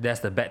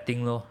 that's the bad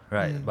thing though,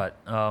 right? But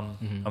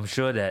I'm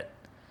sure that,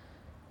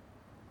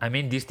 I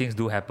mean, these things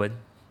do happen.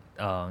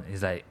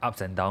 It's like ups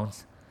and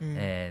downs,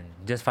 and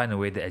just find a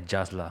way to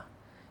adjust lah.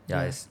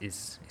 Yeah, Yeah.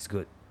 it's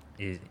good.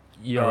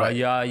 Alright.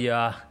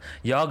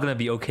 You're gonna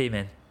be okay,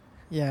 man.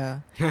 Yeah.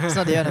 It's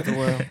not the end of the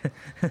world.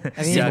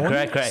 I mean, Yeah, Simone?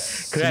 correct.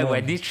 Simone.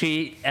 When these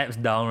 3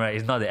 apps down, right,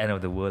 it's not the end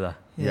of the world lah.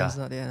 yeah, it's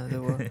not the end of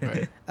the world.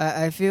 Right.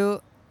 I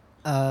feel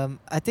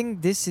I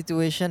think this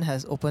situation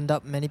has opened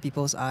up many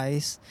people's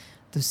eyes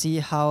to see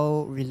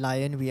how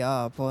reliant we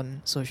are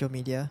upon social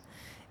media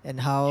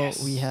and how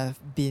Yes. we have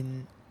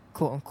been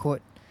quote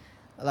unquote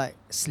like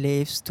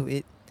slaves to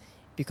it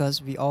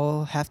because we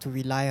all have to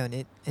rely on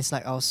it. It's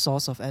like our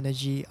source of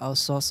energy, our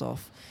source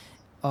of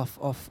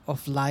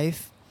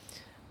life.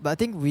 But I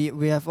think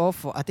we have all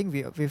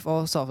we've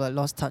all sort of like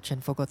lost touch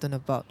and forgotten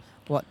about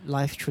what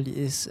life truly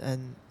is,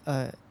 and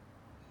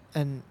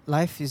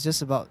life is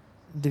just about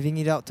living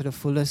it out to the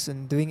fullest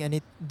and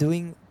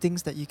doing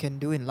things that you can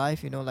do in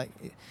life. Like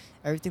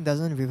everything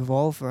doesn't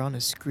revolve around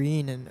a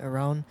screen and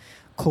around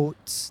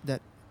codes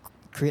that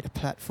create a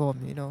platform.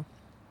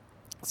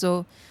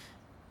 So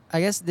I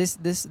guess this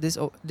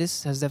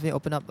has definitely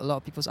opened up a lot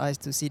of people's eyes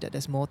to see that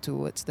there's more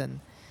to it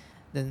than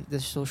the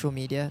social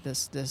media.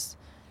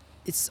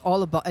 It's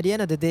all about, at the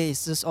end of the day,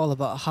 it's just all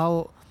about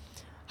how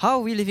are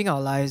we living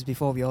our lives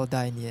before we all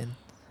die in the end.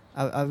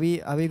 Are we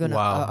gonna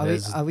Wow,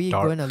 are we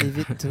dark. going to leave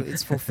it to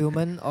its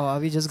fulfillment, or are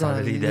we just gonna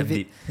Suddenly damn live it?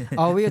 deep. Or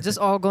are we just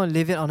all gonna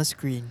live it on a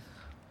screen?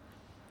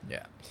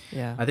 Yeah.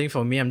 Yeah. I think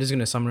for me, I'm just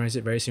gonna summarize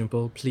it very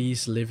simple.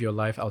 Please live your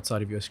life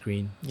outside of your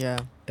screen. Yeah.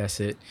 That's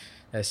it.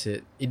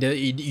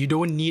 You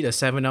don't need a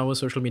 7-hour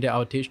social media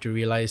outage to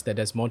realize that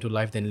there's more to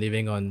life than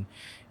living on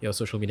your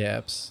social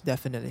media apps.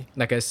 Definitely.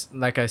 Like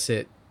I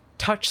said,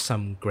 touch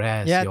some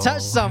grass. Yeah. y'all.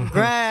 Touch some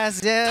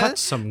grass. Yeah. Touch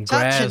some Touch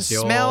grass, and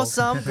y'all. smell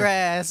some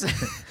grass.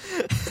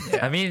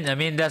 I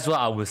mean that's what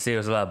I would say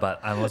also lah, but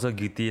I'm also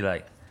guilty.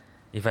 Like,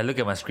 if I look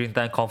at my screen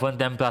time, confirm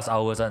 10+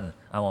 hours I'm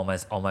on my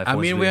phone. I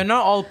mean, screen. we're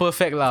not all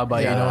perfect lah,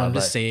 but Yeah, I'm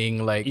just but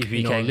saying, like, If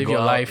we can live go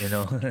your out,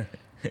 life.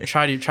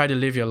 Try to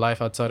live your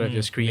life outside of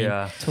your screen.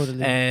 Yeah.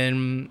 Totally.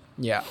 And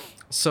yeah,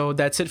 so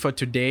that's it for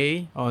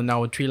today on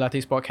our Three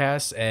Lattes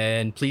podcast.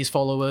 And please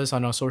follow us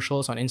on our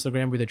socials on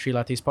Instagram with the Three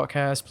Lattes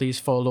podcast. Please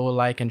follow,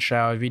 like, and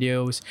share our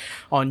videos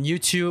on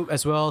YouTube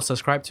as well.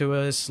 Subscribe to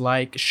us,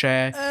 like,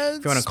 share.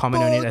 If you want to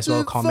comment on it as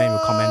well, comment. We'll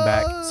comment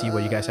back, see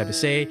what you guys have to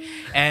say.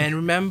 And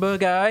remember,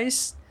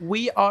 guys,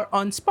 we are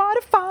on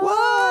Spotify.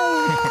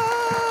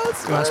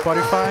 We're on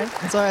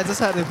Spotify. Sorry, I just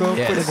had to go put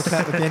in the Yes.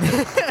 clap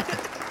again.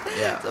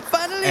 Yeah.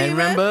 Finally,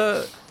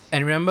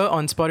 And remember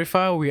on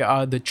Spotify we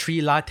are the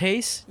Three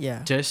Lattes.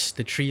 Yeah. Just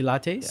the Three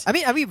Lattes. I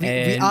mean, we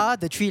And- are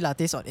the Three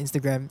Lattes on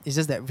Instagram. It's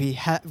just that we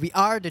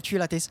are the Three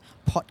Lattes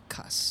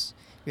podcast.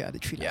 We are the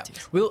Three Yeah.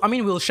 Lattes.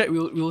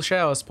 We'll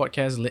share our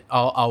podcast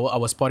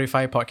our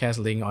Spotify podcast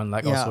link on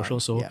like our social.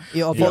 So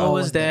yeah, I'll follow follow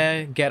us us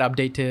there, get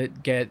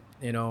updated,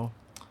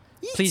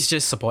 please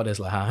just support us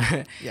lah.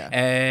 Huh? Yeah.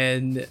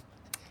 And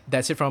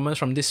that's it from us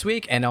from this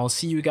week, and I'll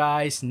see you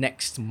guys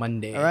next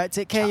Monday. All right,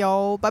 take care,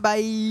 y'all. Bye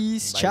bye.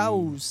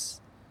 Ciao.